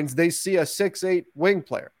minds, they see a 6'8" wing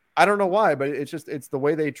player. I don't know why, but it's the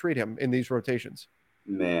way they treat him in these rotations.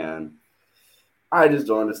 Man, I just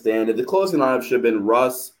don't understand it. The closing lineup should have been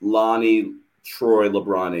Russ, Lonnie, Troy,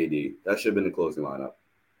 LeBron, AD. That should have been the closing lineup.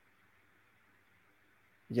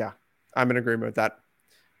 Yeah, I'm in agreement with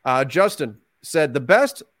that. Justin said, the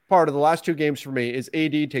best part of the last 2 games for me is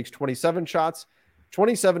AD takes 27 shots,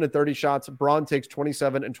 27 and 30 shots. Braun takes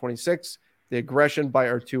 27 and 26. The aggression by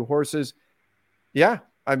our 2 horses. Yeah,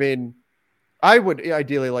 I mean, I would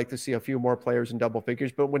ideally like to see a few more players in double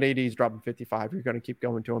figures, but when AD is dropping 55, you're going to keep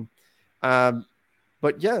going to him.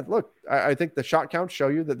 But yeah, look, I think the shot counts show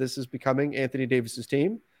you that this is becoming Anthony Davis's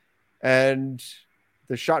team, and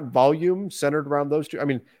the shot volume centered around those 2. I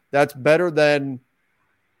mean, that's better than,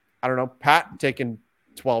 I don't know, Pat taking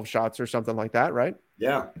 12 shots or something like that, right?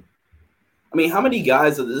 Yeah. I mean, how many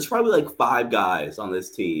guys? There's probably like 5 guys on this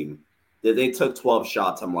team that they took 12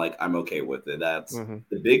 shots. I'm like, I'm okay with it. That's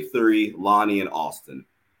the big 3, Lonnie and Austin.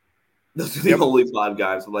 Those are the only 5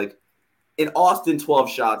 guys. I'm like, in Austin, 12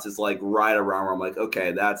 shots is like right around where I'm like,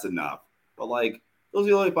 okay, that's enough. But like, those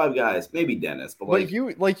are the only 5 guys. Maybe Dennis, but like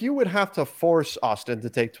you would have to force Austin to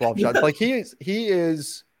take 12 shots. Like he's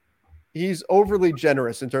overly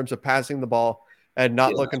generous in terms of passing the ball and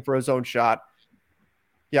not looking for his own shot.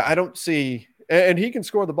 Yeah, I don't see, and he can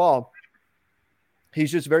score the ball.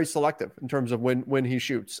 He's just very selective in terms of when he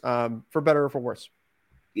shoots, for better or for worse.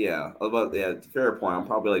 Yeah, fair point. I'm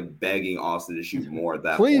probably like begging Austin to shoot more at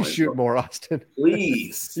that Please point. shoot more, Austin.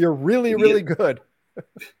 Please. You're really, really good.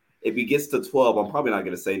 If he gets to 12, I'm probably not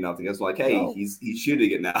going to say nothing. It's like, hey, No. he's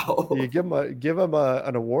shooting it now. You give him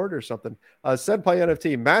an award or something. Senpai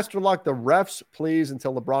NFT, master lock the refs, please,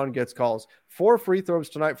 until LeBron gets calls. 4 free throws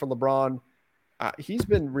tonight for LeBron. He's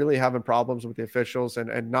been really having problems with the officials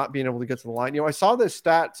and not being able to get to the line. I saw this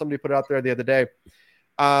stat somebody put out there the other day.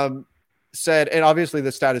 Said, and obviously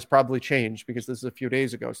the stat has probably changed because this is a few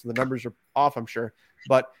days ago, so the numbers are off, I'm sure.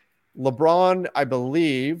 But LeBron, I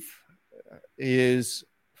believe, is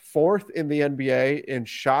 4th in the NBA in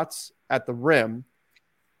shots at the rim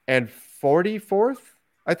and 44th,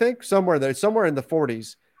 I think, somewhere in the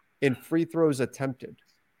 40s in free throws attempted.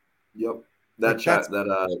 Yep.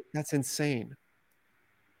 That's insane.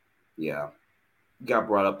 Yeah. Got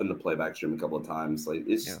brought up in the playback stream a couple of times. Like,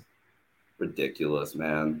 it's ridiculous,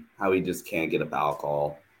 man. How he just can't get a foul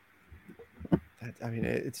call.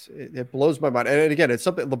 It blows my mind. And again, it's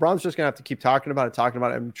something LeBron's just going to have to keep talking about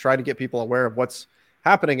it and try to get people aware of what's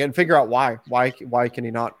happening and figure out why can he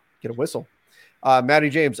not get a whistle. Matty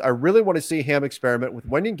James, I really want to see Ham experiment with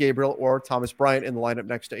Wenyen Gabriel or Thomas Bryant in the lineup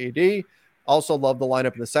next to AD. Also love the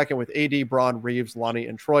lineup in the second with AD, Braun, Reeves, Lonnie,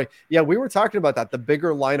 and Troy. Yeah, we were talking about that, the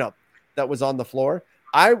bigger lineup that was on the floor.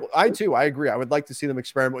 I too agree. I would like to see them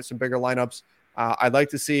experiment with some bigger lineups. I'd like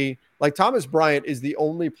to see, like, Thomas Bryant is the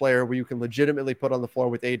only player where you can legitimately put on the floor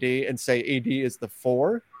with AD and say AD is the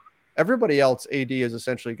 4. Everybody else, AD is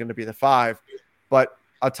essentially going to be the 5. But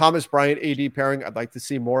a Thomas Bryant AD pairing, I'd like to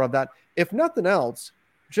see more of that. If nothing else,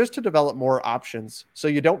 just to develop more options so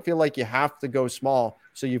you don't feel like you have to go small.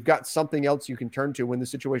 So you've got something else you can turn to when the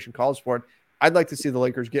situation calls for it. I'd like to see the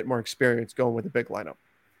Lakers get more experience going with a big lineup.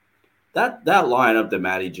 That lineup that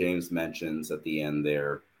Matty James mentions at the end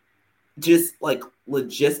there just like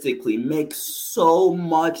logistically makes so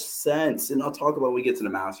much sense. And I'll talk about when we get to the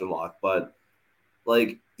master lock, but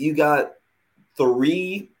like you got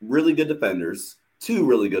 3 really good defenders, 2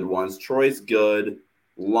 really good ones. Troy's good.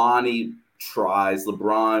 Lonnie tries.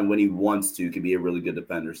 LeBron, when he wants to, can be a really good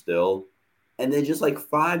defender still. And then just like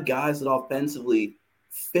 5 guys that offensively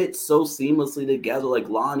fit so seamlessly together. Like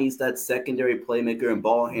Lonnie's that secondary playmaker and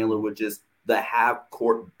ball handler with just the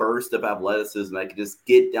half-court burst of athleticism that can just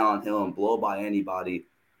get downhill and blow by anybody.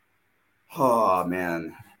 Oh,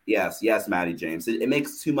 man. Yes, Matty James. It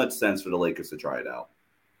makes too much sense for the Lakers to try it out.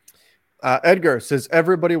 Edgar says,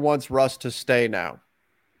 everybody wants Russ to stay now.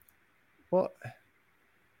 Well,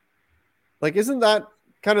 like, isn't that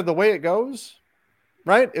kind of the way it goes?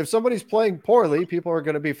 Right? If somebody's playing poorly, people are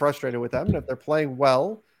going to be frustrated with them. And if they're playing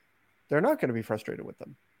well, they're not going to be frustrated with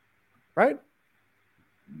them. Right?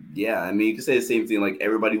 Yeah. I mean, you can say the same thing. Like,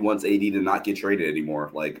 everybody wants AD to not get traded anymore.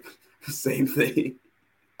 Like, same thing.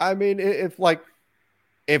 I mean,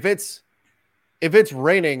 if it's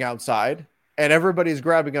raining outside and everybody's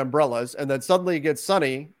grabbing umbrellas and then suddenly it gets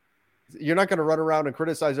sunny, you're not going to run around and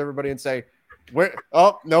criticize everybody and say,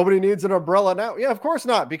 nobody needs an umbrella now. Yeah, of course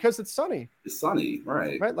not, because it's sunny. It's sunny,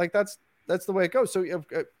 right? Right, like that's the way it goes. So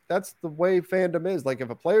that's the way fandom is. Like if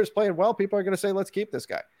a player's playing well, people are going to say, "Let's keep this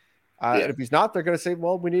guy." And if he's not, they're going to say,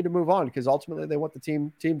 "Well, we need to move on," because ultimately they want the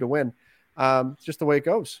team to win. It's just the way it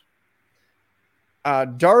goes.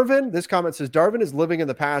 Darvin, this comment says Darvin is living in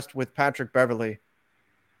the past with Patrick Beverley.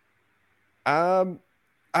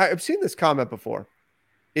 I've seen this comment before.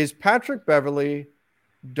 Is Patrick Beverley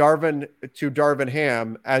Darvin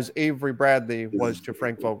Ham as Avery Bradley was to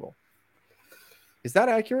Frank Vogel? Is that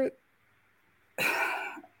accurate?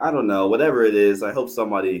 I don't know. Whatever it is, I hope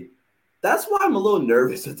somebody. That's why I'm a little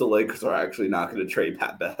nervous that the Lakers are actually not going to trade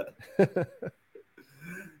Pat Bev.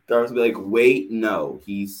 Darvin's be like, wait, no,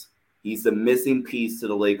 he's the missing piece to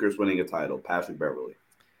the Lakers winning a title. Patrick Beverley,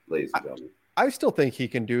 ladies and gentlemen. I still think he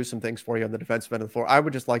can do some things for you on the defensive end of the floor. I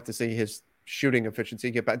would just like to see his shooting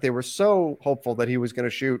efficiency get back. They were so hopeful that he was going to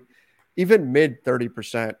shoot even mid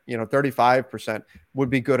 30%, 35% would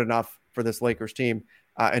be good enough for this Lakers team.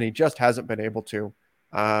 And he just hasn't been able to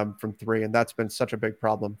from 3. And that's been such a big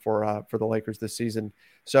problem for the Lakers this season.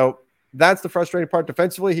 So that's the frustrating part.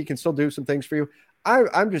 Defensively, he can still do some things for you.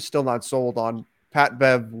 I'm just still not sold on Pat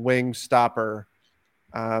Bev wing stopper.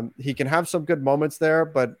 He can have some good moments there,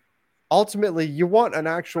 but ultimately you want an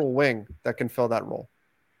actual wing that can fill that role.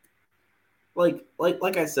 Like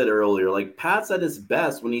I said earlier, like Pat's at his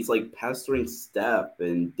best when he's like pestering Steph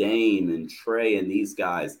and Dame and Trey and these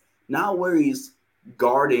guys. Now where he's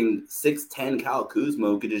guarding 6'10" Kyle Kuzma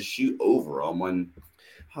who could just shoot over him when.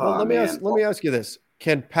 Let me ask you this: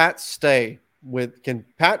 Can Pat stay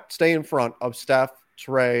in front of Steph,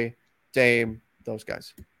 Trey, Dame, those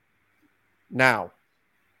guys? Now,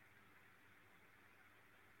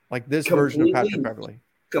 Like this version of Patrick Beverley.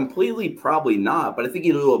 Completely, probably not. But I think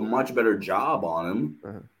he'll do a much better job on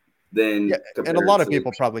him than. And a lot of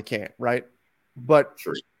people probably can't, right? But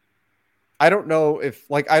sure. I don't know if,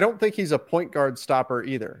 I don't think he's a point guard stopper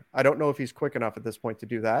either. I don't know if he's quick enough at this point to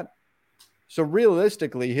do that. So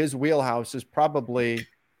realistically, his wheelhouse is probably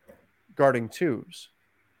guarding twos.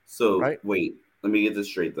 So right? Wait, let me get this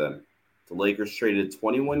straight then. The Lakers traded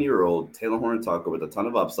 21-year-old Taylor Horton-Tucker with a ton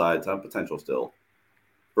of upside, ton of potential still,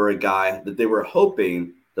 for a guy that they were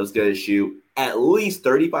hoping that was going to shoot at least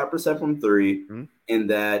 35% from three, and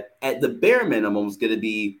that at the bare minimum was going to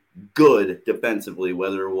be good defensively,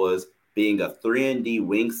 whether it was being a 3-and-D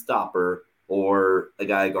wing stopper or a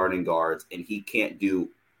guy guarding guards, and he can't do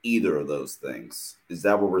either of those things. Is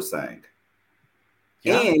that what we're saying?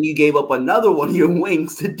 Yeah. And you gave up another one of your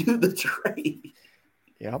wings to do the trade.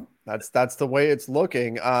 Yep, that's the way it's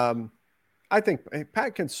looking. I think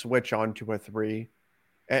Pat can switch on to a 3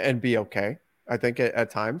 and be okay, I think, at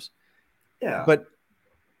times. Yeah. But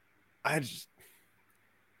I just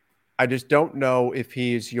don't know if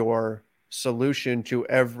he's your solution to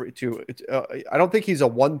I don't think he's a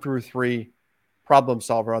 1 through 3 problem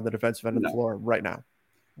solver on the defensive end of the floor right now.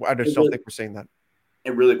 I just don't think we're seeing that.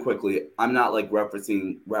 And really quickly, I'm not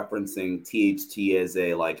referencing THT as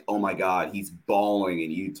a oh my God, he's balling in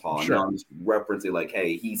Utah. Sure. No, I'm just referencing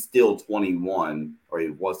hey, he's still 21, or he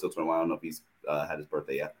was still 21. I don't know if he's had his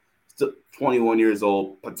birthday yet. Still 21 years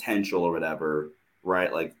old, potential or whatever, right?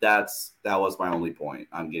 That was my only point.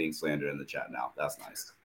 I'm getting slandered in the chat now. That's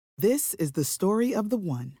nice. This is the story of the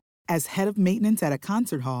one. As head of maintenance at a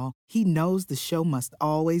concert hall, he knows the show must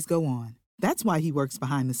always go on. That's why he works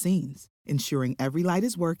behind the scenes, ensuring every light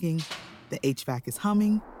is working, the HVAC is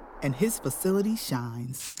humming, and his facility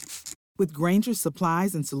shines. With Grainger's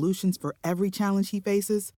supplies and solutions for every challenge he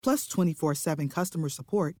faces, plus 24/7 customer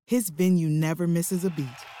support, his venue never misses a beat.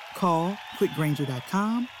 Call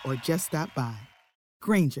quickgrainger.com or just stop by.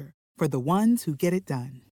 Grainger, for the ones who get it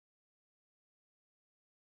done.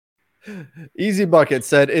 Easy Bucket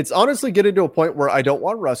said, it's honestly getting to a point where I don't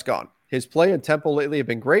want Russ gone. His play and tempo lately have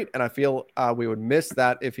been great, and I feel we would miss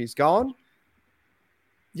that if he's gone.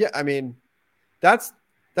 Yeah, I mean, that's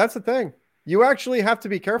the thing. You actually have to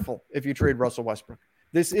be careful if you trade Russell Westbrook.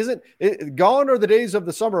 This isn't gone are the days of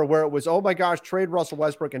the summer where it was, oh my gosh, trade Russell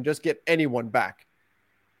Westbrook and just get anyone back.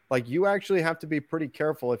 You actually have to be pretty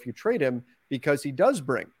careful if you trade him, because he does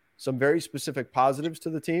bring some very specific positives to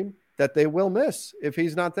the team that they will miss if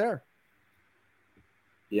he's not there.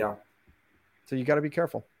 Yeah. So you got to be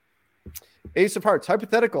careful. Ace of Hearts,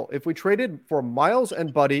 hypothetical. If we traded for Miles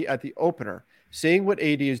and Buddy at the opener, seeing what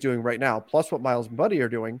AD is doing right now, plus what Miles and Buddy are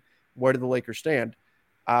doing, where do the Lakers stand?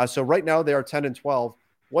 So right now they are 10-12.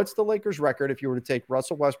 What's the Lakers record if you were to take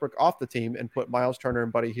Russell Westbrook off the team and put Miles Turner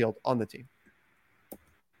and Buddy Hield on the team?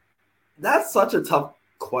 That's such a tough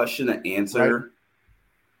question to answer. Right.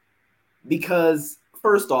 Because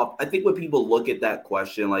first off, I think when people look at that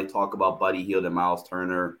question, talk about Buddy Hield and Miles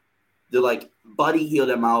Turner, they're Buddy Hield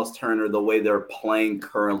and Miles Turner the way they're playing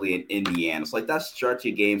currently in Indiana. It's that stretch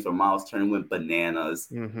of games where Miles Turner went bananas.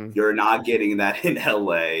 Mm-hmm. You're not getting that in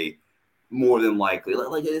LA, more than likely.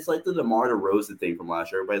 It's the DeMar DeRozan thing from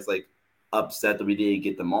last year. Everybody's upset that we didn't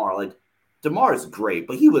get DeMar. DeMar is great,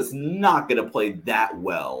 but he was not going to play that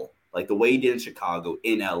well, the way he did in Chicago,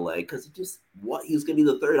 in LA, because he was going to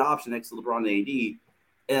be the third option next to LeBron and AD.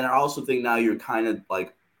 And I also think now you're kind of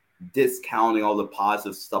discounting all the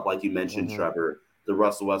positive stuff, like you mentioned, mm-hmm. Trevor, that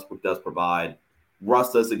Russell Westbrook does provide.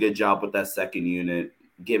 Russ does a good job with that second unit,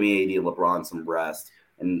 giving AD and LeBron some rest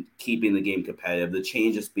and keeping the game competitive. The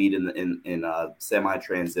change of speed in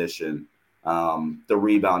semi-transition, the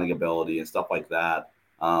rebounding ability and stuff like that.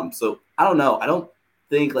 So I don't know. I don't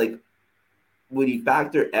think when you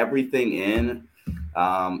factor everything in,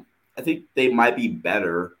 I think they might be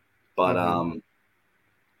better, but mm-hmm.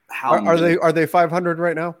 Are they 500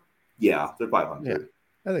 right now? Yeah, they're 500. Yeah,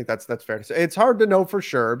 I think that's fair to say. It's hard to know for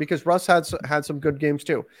sure because Russ had some good games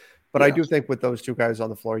too, but I do think with those two guys on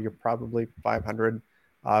the floor, you're probably 500,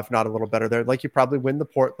 if not a little better there. You probably win the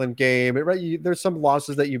Portland game. Right? There's some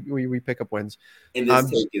losses that we pick up wins. And this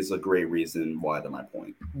take is a great reason why, to my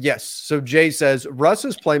point. Yes. So Jay says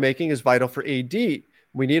Russ's playmaking is vital for AD.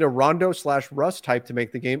 We need a Rondo/Russ type to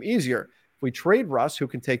make the game easier. If we trade Russ, who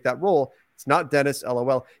can take that role, it's not Dennis,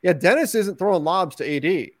 LOL. Yeah, Dennis isn't throwing lobs to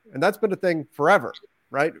AD, and that's been a thing forever,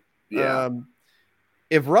 right? Yeah.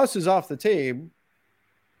 If Russ is off the team,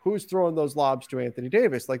 who's throwing those lobs to Anthony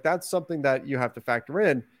Davis? That's something that you have to factor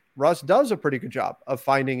in. Russ does a pretty good job of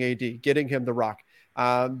finding AD, getting him the rock.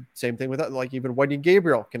 Same thing with that. Even Wendy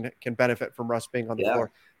Gabriel can benefit from Russ being on the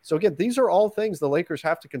floor. So again, these are all things the Lakers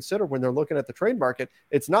have to consider when they're looking at the trade market.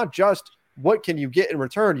 It's not just what can you get in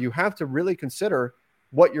return. You have to really consider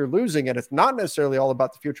what you're losing. And it's not necessarily all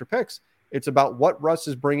about the future picks. It's about what Russ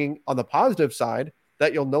is bringing on the positive side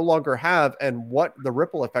that you'll no longer have and what the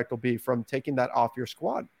ripple effect will be from taking that off your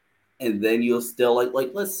squad. And then you'll still like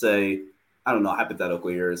let's say, I don't know, hypothetical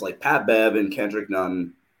here is like Pat Bev and Kendrick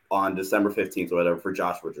Nunn on December 15th or whatever for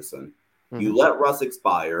Josh Richardson. Mm-hmm. You let Russ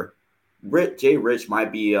expire. Jay Rich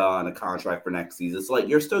might be on a contract for next season. So like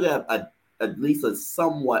you're still going to have at least a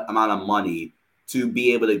somewhat amount of money to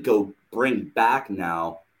be able to go bring back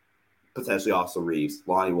now potentially Austin Reeves,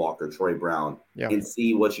 Lonnie Walker, Troy Brown, and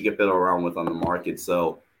see what you can fiddle around with on the market.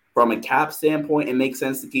 So from a cap standpoint, it makes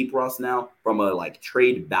sense to keep Russ now. From a like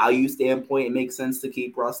trade value standpoint, it makes sense to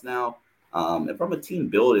keep Russ now. And from a team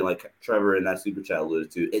building, like Trevor in that super chat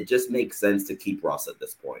alluded to, it just makes sense to keep Russ at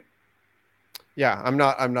this point. Yeah, I'm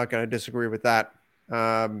not going to disagree with that.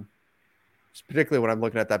 Particularly when I'm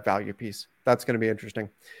looking at that value piece. That's going to be interesting.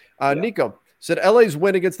 Nico said LA's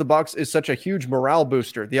win against the Bucks is such a huge morale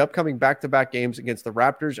booster. The upcoming back-to-back games against the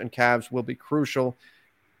Raptors and Cavs will be crucial.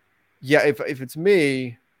 Yeah, if it's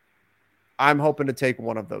me, I'm hoping to take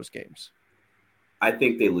one of those games. I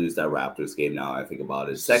think they lose that Raptors game now. I think about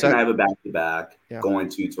it. Second, I have a back-to-back going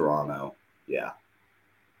to Toronto. Yeah.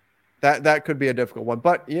 That could be a difficult one.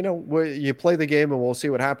 But, you play the game and we'll see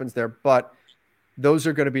what happens there. But those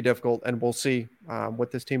are going to be difficult, and we'll see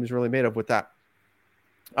what this team is really made of with that.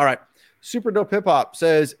 All right. Super Dope Hip Hop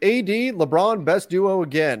says, AD, LeBron, best duo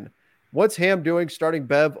again. What's Ham doing starting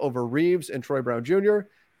Bev over Reeves and Troy Brown Jr.?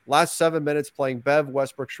 Last 7 minutes playing Bev,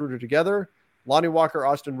 Westbrook, Schroeder together. Lonnie Walker,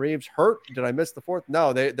 Austin Reeves hurt. Did I miss the fourth?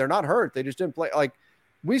 No, they're not hurt. They just didn't play. Like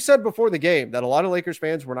we said before the game that a lot of Lakers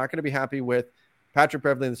fans were not going to be happy with Patrick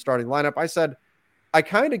Beverley in the starting lineup. I said, I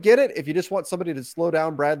kind of get it if you just want somebody to slow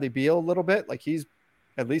down Bradley Beal a little bit. Like he's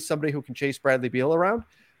at least somebody who can chase Bradley Beal around.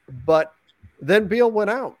 But then Beal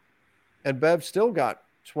went out and Bev still got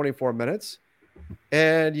 24 minutes.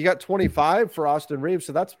 And you got 25 for Austin Reeves.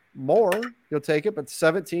 So that's more. You'll take it. But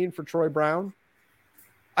 17 for Troy Brown.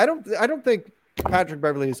 I don't think Patrick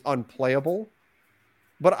Beverley is unplayable.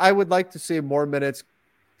 But I would like to see more minutes,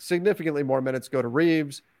 significantly more minutes go to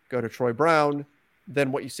Reeves, go to Troy Brown,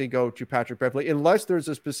 than what you see go to Patrick Beverley, unless there's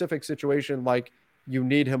a specific situation like you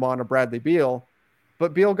need him on a Bradley Beal.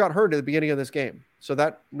 But Beal got hurt at the beginning of this game, so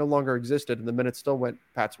that no longer existed, and the minutes still went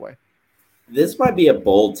Pat's way. This might be a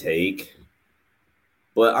bold take,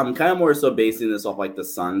 but I'm kind of more so basing this off like the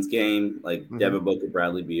Suns game, like Devin Booker,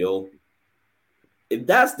 Bradley Beal. If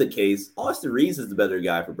that's the case, Austin Reeves is the better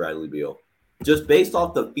guy for Bradley Beal. Just based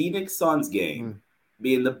off the Phoenix Suns game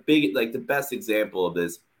being the best example of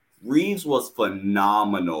this. Reeves was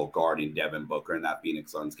phenomenal guarding Devin Booker in that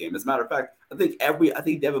Phoenix Suns game. As a matter of fact, I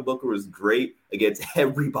think Devin Booker was great against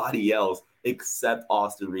everybody else except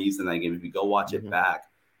Austin Reeves in that game. If you go watch it back,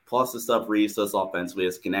 plus the stuff Reeves does offensively,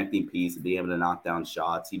 his connecting piece, being able to knock down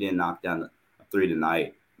shots. He didn't knock down a three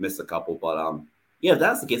tonight, missed a couple, but if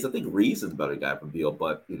that's the case, I think Reeves is the better guy for Beal.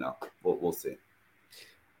 But we'll see.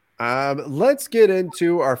 Let's get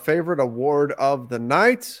into our favorite award of the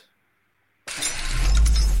night.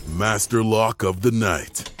 Master Lock of the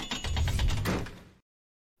Night.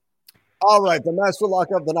 All right, the Master Lock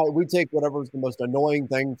of the Night. We take whatever is the most annoying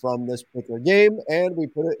thing from this particular game, and we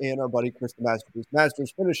put it in our buddy Chris the Masterpiece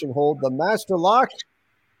Masters finishing hold. The Master Lock.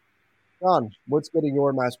 John, what's getting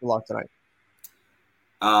your Master Lock tonight?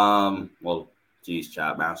 Well, geez,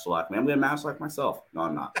 chat, Master Lock. Man, I'm going to Master Lock myself. No,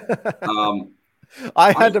 I'm not.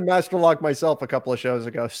 I had to Master Lock myself a couple of shows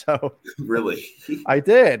ago, so. Really? I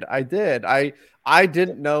did. I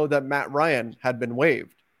didn't know that Matt Ryan had been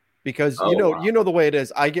waived because you know the way it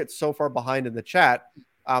is. I get so far behind in the chat.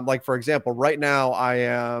 Like for example, right now I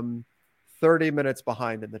am 30 minutes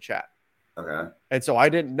behind in the chat. Okay. And so I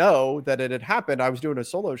didn't know that it had happened. I was doing a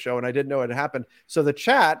solo show and I didn't know it had happened. So the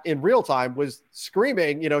chat in real time was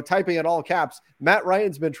screaming, typing in all caps, Matt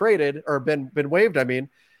Ryan's been traded or been waived. I mean,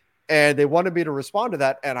 and they wanted me to respond to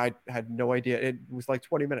that. And I had no idea. It was like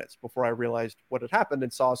 20 minutes before I realized what had happened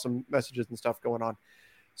and saw some messages and stuff going on.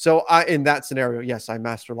 So in that scenario, yes, I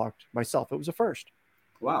master locked myself. It was a first.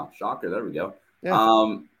 Wow. Shocker. There we go.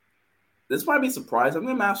 Yeah. This might be a surprise. I'm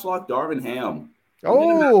going to master lock Darvin Ham.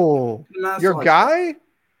 Your guy?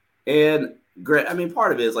 And great. I mean,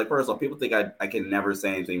 part of it is like, first of all, people think I can never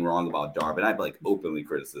say anything wrong about Darvin. I've like openly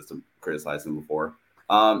criticized him before.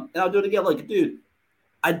 And I'll do it again. Like, dude,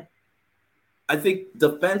 I think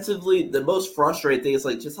defensively, the most frustrating thing is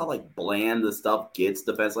like just how like bland the stuff gets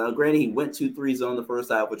defensively. Now, granted, he went 2-3 zone the first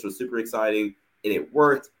half, which was super exciting, and it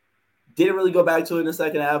worked. Didn't really go back to it in the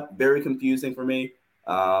second half. Very confusing for me.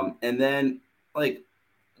 And then like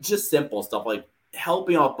just simple stuff like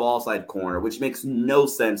helping off ball side corner, which makes no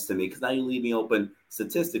sense to me because now you leave me open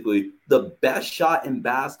statistically. The best shot in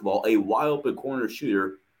basketball, a wide open corner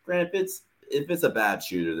shooter. Granted, if it's a bad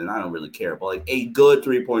shooter, then I don't really care. But like a good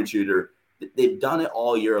 3-point shooter, they've done it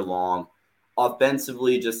all year long.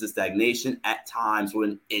 Offensively, just a stagnation at times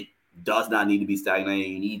when it does not need to be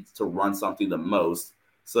stagnating. You need to run something the most.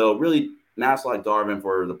 So really, Master like Darvin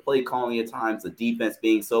for the play calling at times, the defense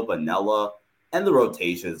being so vanilla, and the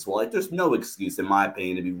rotations. Well, like there's no excuse, in my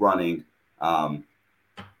opinion, to be running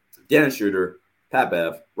Dennis Schroeder, Pat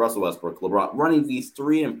Bev, Russell Westbrook, LeBron, running these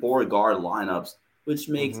 3 and 4 guard lineups, which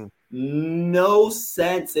makes no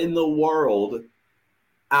sense in the world.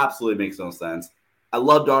 Absolutely makes no sense. I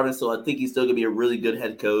love Darvin, so I think he's still going to be a really good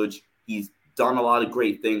head coach. He's done a lot of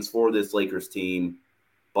great things for this Lakers team,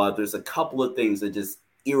 but there's a couple of things that just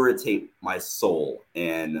irritate my soul,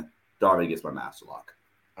 and Darvin gets my master lock.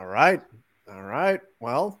 All right.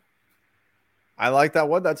 Well, I like that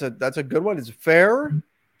one. That's a good one. It's fair,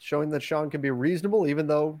 showing that Sean can be reasonable, even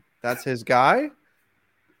though that's his guy.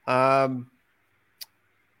 I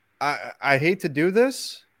hate to do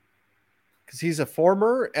this because he's a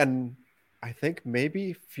former and I think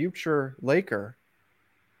maybe future Laker.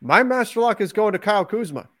 My master lock is going to Kyle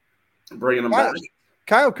Kuzma. Bringing him back.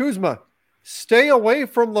 Kyle Kuzma, stay away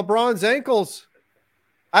from LeBron's ankles.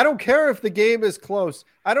 I don't care if the game is close.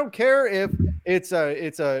 I don't care if it's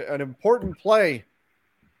an important play.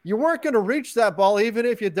 You weren't going to reach that ball even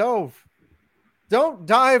if you dove. Don't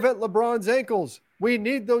dive at LeBron's ankles. We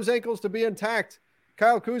need those ankles to be intact.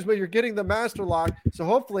 Kyle Kuzma, you're getting the master lock. So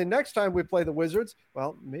hopefully next time we play the Wizards,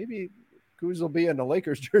 well, maybe Kuz will be in the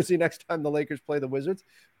Lakers jersey next time the Lakers play the Wizards.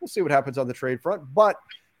 We'll see what happens on the trade front. But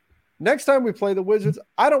next time we play the Wizards,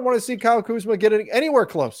 I don't want to see Kyle Kuzma getting anywhere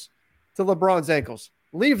close to LeBron's ankles.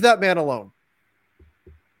 Leave that man alone.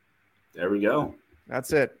 There we go.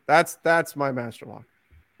 That's it. That's my master lock.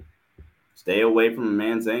 Stay away from a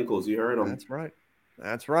man's ankles. You heard him.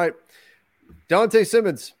 That's right. Dante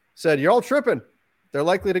Simmons said, "You're all tripping. They're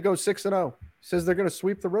likely to go 6-0. Says they're going to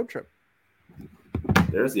sweep the road trip."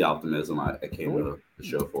 There's the optimism I came to the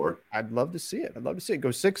show for. I'd love to see it. Go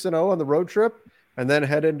 6-0 on the road trip and then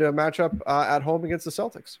head into a matchup at home against the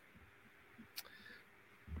Celtics.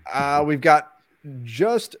 We've got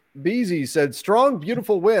Just Beezy said, "Strong,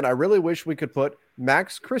 beautiful win. I really wish we could put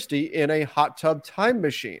Max Christie in a hot tub time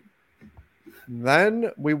machine.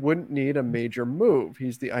 Then we wouldn't need a major move.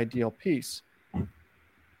 He's the ideal piece."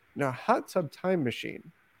 Now, hot tub time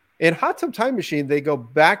machine. In hot tub time machine, they go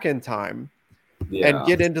back in time and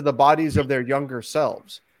get into the bodies of their younger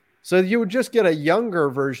selves. So you would just get a younger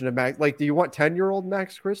version of Max. Like, do you want 10-year-old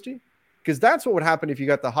Max Christie? Because that's what would happen if you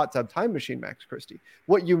got the hot tub time machine Max Christie.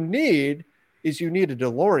 What you need is you need a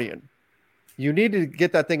DeLorean. You need to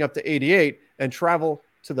get that thing up to 88 and travel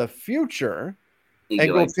to the future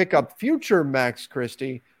and go pick up future Max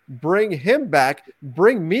Christie, bring him back,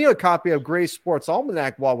 bring me a copy of Gray's Sports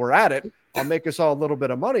Almanac while we're at it. I'll make us all a little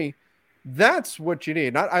bit of money. That's what you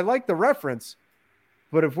need. I like the reference,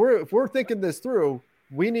 but if we're thinking this through,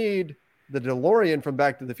 we need the DeLorean from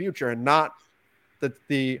Back to the Future and not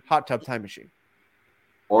the hot tub time machine.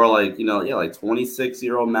 Or like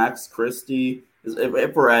 26-year-old Max Christie.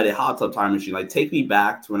 If we're at a hot tub time machine, like take me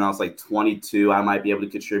back to when I was like 22, I might be able to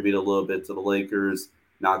contribute a little bit to the Lakers,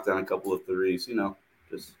 knock down a couple of threes,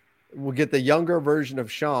 just. We'll get the younger version of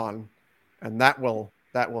Sean, and that will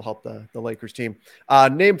help the Lakers team.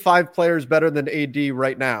 Name 5 players better than AD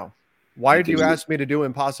right now. Why do you ask me to do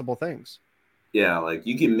impossible things? Yeah, like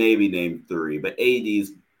you can maybe name 3, but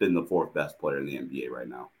AD's been the 4th best player in the NBA right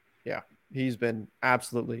now. Yeah, he's been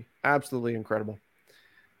absolutely incredible.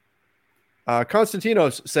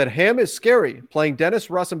 Konstantinos said, "Ham is scary. Playing Dennis,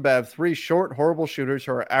 Russ, and Bev, 3 short, horrible shooters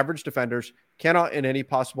who are average defenders, cannot in any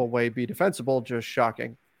possible way be defensible. Just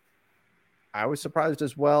shocking." I was surprised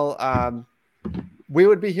as well. We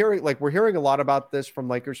would be hearing, we're hearing a lot about this from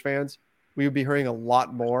Lakers fans. We would be hearing a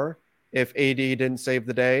lot more if AD didn't save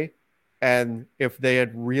the day and if they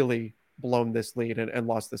had really blown this lead and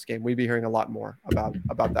lost this game. We'd be hearing a lot more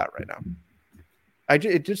about that right now.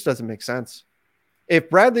 It just doesn't make sense. If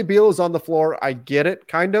Bradley Beal is on the floor, I get it,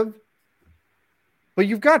 kind of. But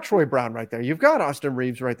you've got Troy Brown right there. You've got Austin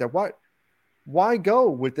Reeves right there. Why go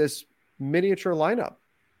with this miniature lineup?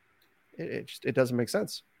 It doesn't make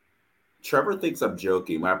sense. Trevor thinks I'm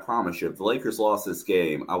joking, but I promise you, if the Lakers lost this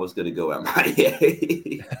game, I was going to go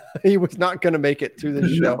MIA. He was not going to make it to the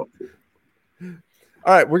show. No.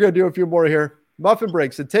 All right, we're going to do a few more here. Muffin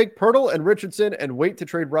breaks. So take Pirtle and Richardson and wait to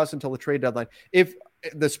trade Russ until the trade deadline. If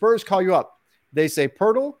the Spurs call you up, they say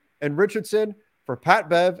Pirtle and Richardson for Pat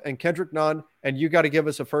Bev and Kendrick Nunn, and you got to give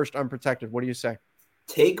us a first unprotected. What do you say?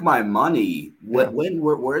 take my money.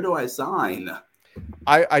 Where do I sign?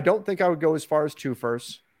 I don't think I would go as far as 2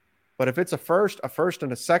 firsts, but if it's a first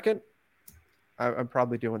and a second, I'm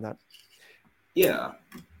probably doing that. Yeah.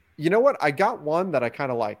 You know what? I got one that I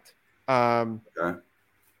kind of liked. Okay.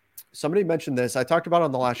 Somebody mentioned this. I talked about it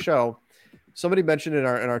on the last show. Somebody mentioned in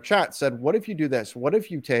our chat, said, what if you do this? What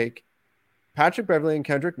if you take Patrick Beverley and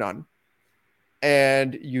Kendrick Nunn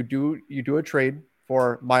and you do a trade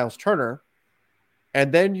for Miles Turner,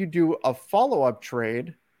 and then you do a follow-up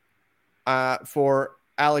trade for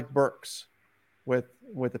Alec Burks with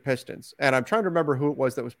the Pistons. And I'm trying to remember who it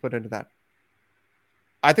was that was put into that.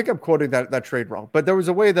 I think I'm quoting that trade wrong, but there was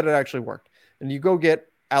a way that it actually worked. And you go get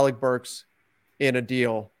Alec Burks in a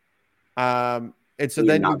deal. And so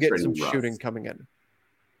then you get some shooting coming in.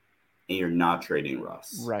 And you're not trading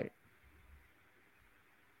Russ. Right.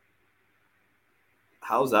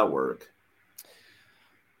 How does that work?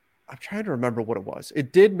 I'm trying to remember what it was.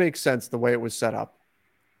 It did make sense the way it was set up.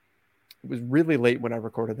 It was really late when I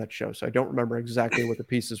recorded that show, so I don't remember exactly what the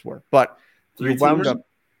pieces were. But you wound up.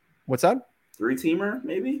 What's that? 3-teamer,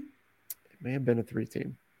 maybe? It may have been a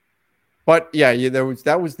 3-team. But yeah,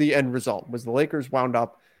 that was the end result. Was the Lakers wound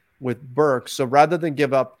up with Burks. So rather than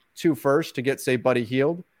give up 2 firsts to get, say, Buddy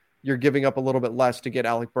Hield, you're giving up a little bit less to get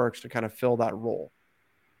Alec Burks to kind of fill that role.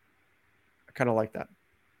 I kind of like that.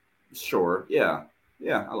 Sure. Yeah.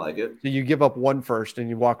 Yeah, I like it. So you give up 1 first and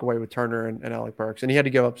you walk away with Turner and Alec Burks. And he had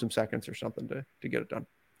to give up some seconds or something to get it done.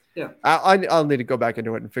 Yeah. I'll need to go back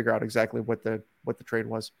into it and figure out exactly what the trade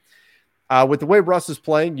was. With the way Russ is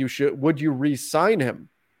playing, would you re-sign him?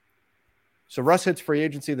 So Russ hits free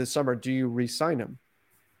agency this summer. Do you re-sign him?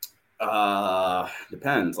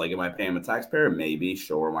 Depends. Like, am I paying him a taxpayer? Maybe.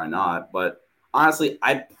 Sure. Why not? But honestly,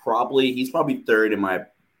 he's probably third in my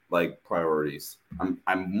priorities.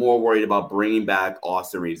 I'm more worried about bringing back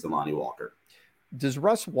Austin Reeves and Lonnie Walker. Does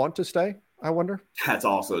Russ want to stay? I wonder. That's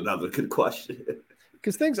also another good question.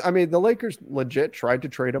 Because the Lakers legit tried to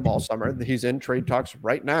trade him all summer. He's in trade talks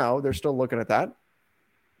right now. They're still looking at that.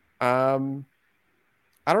 I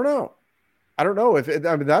don't know. If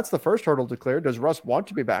that's the first hurdle to clear. Does Russ want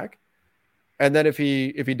to be back? And then if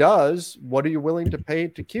he does, what are you willing to pay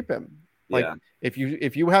to keep him? If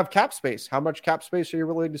you have cap space, how much cap space are you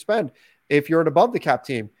willing to spend? If you're an above the cap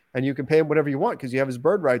team and you can pay him whatever you want because you have his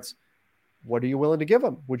bird rights, what are you willing to give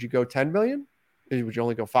him? Would you go 10 million? Would you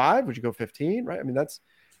only go 5? Would you go 15? Right? I mean,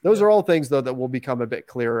 those are all things though that will become a bit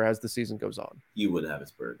clearer as the season goes on. You would have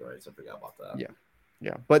his bird rights. I forgot about that.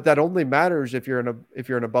 Yeah. But that only matters if you're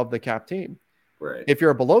an above the cap team. Right. If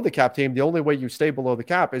you're a below the cap team, the only way you stay below the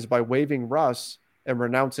cap is by waiving Russ and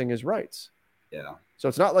renouncing his rights. Yeah. So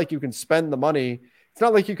it's not like you can spend the money. It's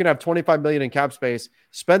not like you can have 25 million in cap space,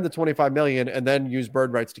 spend the 25 million, and then use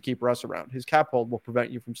bird rights to keep Russ around. His cap hold will prevent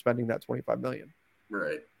you from spending that 25 million.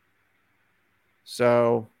 Right.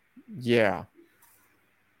 So, yeah.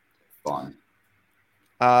 Fun.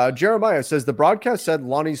 Jeremiah says the broadcast said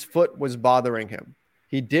Lonnie's foot was bothering him.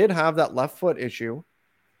 He did have that left foot issue.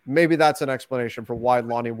 Maybe that's an explanation for why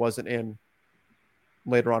Lonnie wasn't in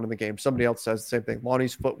later on in the game. Somebody else says the same thing.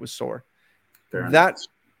 Lonnie's foot was sore. Would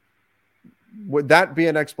that be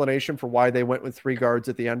an explanation for why they went with 3 guards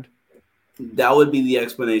at the end? That would be the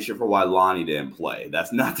explanation for why Lonnie didn't play.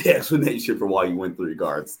 That's not the explanation for why you went 3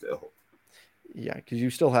 guards still. Yeah, because you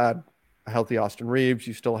still had a healthy Austin Reeves.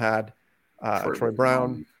 You still had Troy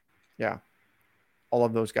Brown. Yeah, all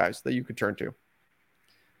of those guys that you could turn to.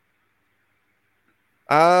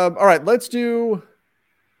 All right, let's do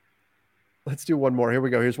one more. Here we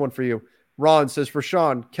go. Here's one for you. Ron says, for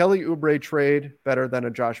Sean, Kelly Oubre trade better than a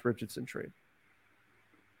Josh Richardson trade.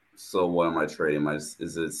 So what am I trading? Is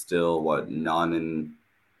it still Nunn and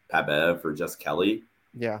Pabev or just Kelly?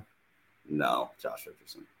 Yeah. No, Josh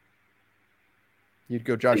Richardson. You'd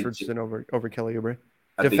go Josh Richardson over Kelly Oubre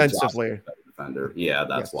defensively. Defender. Yeah,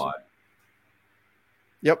 that's why.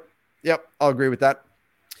 Yep. I'll agree with that.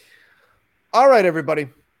 All right, everybody.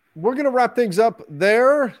 We're going to wrap things up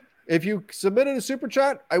there. If you submitted a super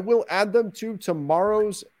chat, I will add them to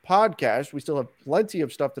tomorrow's podcast. We still have plenty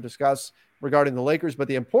of stuff to discuss regarding the Lakers, but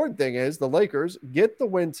the important thing is the Lakers get the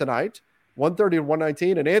win tonight,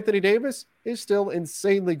 130-119, and Anthony Davis is still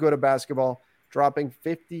insanely good at basketball, dropping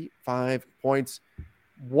 55 points.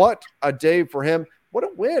 What a day for him. What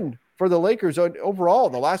a win for the Lakers overall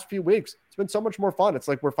the last few weeks. It's been so much more fun. It's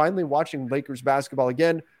like we're finally watching Lakers basketball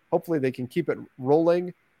again. Hopefully they can keep it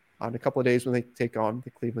rolling on a couple of days when they take on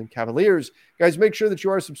the Cleveland Cavaliers. Guys, make sure that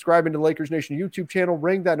you are subscribing to the Lakers Nation YouTube channel.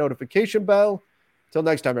 Ring that notification bell. Till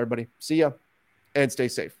next time, everybody. See ya and stay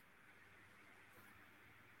safe.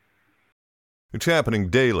 It's happening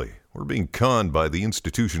daily. We're being conned by the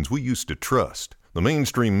institutions we used to trust. The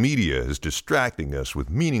mainstream media is distracting us with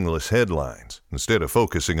meaningless headlines instead of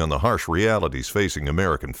focusing on the harsh realities facing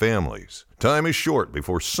American families. Time is short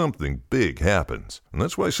before something big happens, and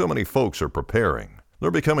that's why so many folks are preparing.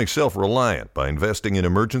 They're becoming self-reliant by investing in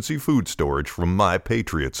emergency food storage from My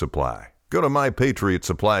Patriot Supply. Go to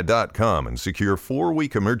MyPatriotSupply.com and secure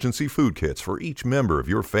 4-week emergency food kits for each member of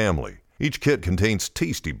your family. Each kit contains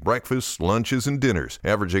tasty breakfasts, lunches, and dinners,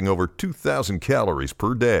 averaging over 2,000 calories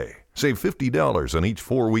per day. Save $50 on each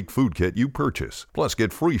 4-week food kit you purchase. Plus,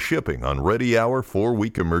 get free shipping on Ready Hour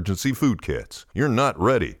 4-week emergency food kits. You're not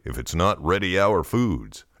ready if it's not Ready Hour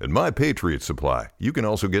foods. At My Patriot Supply, you can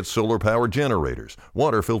also get solar power generators,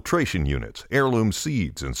 water filtration units, heirloom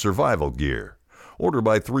seeds, and survival gear. Order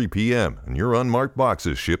by 3 p.m. and your unmarked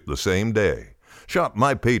boxes ship the same day. Shop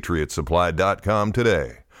MyPatriotSupply.com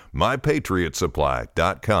today.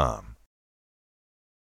 MyPatriotSupply.com.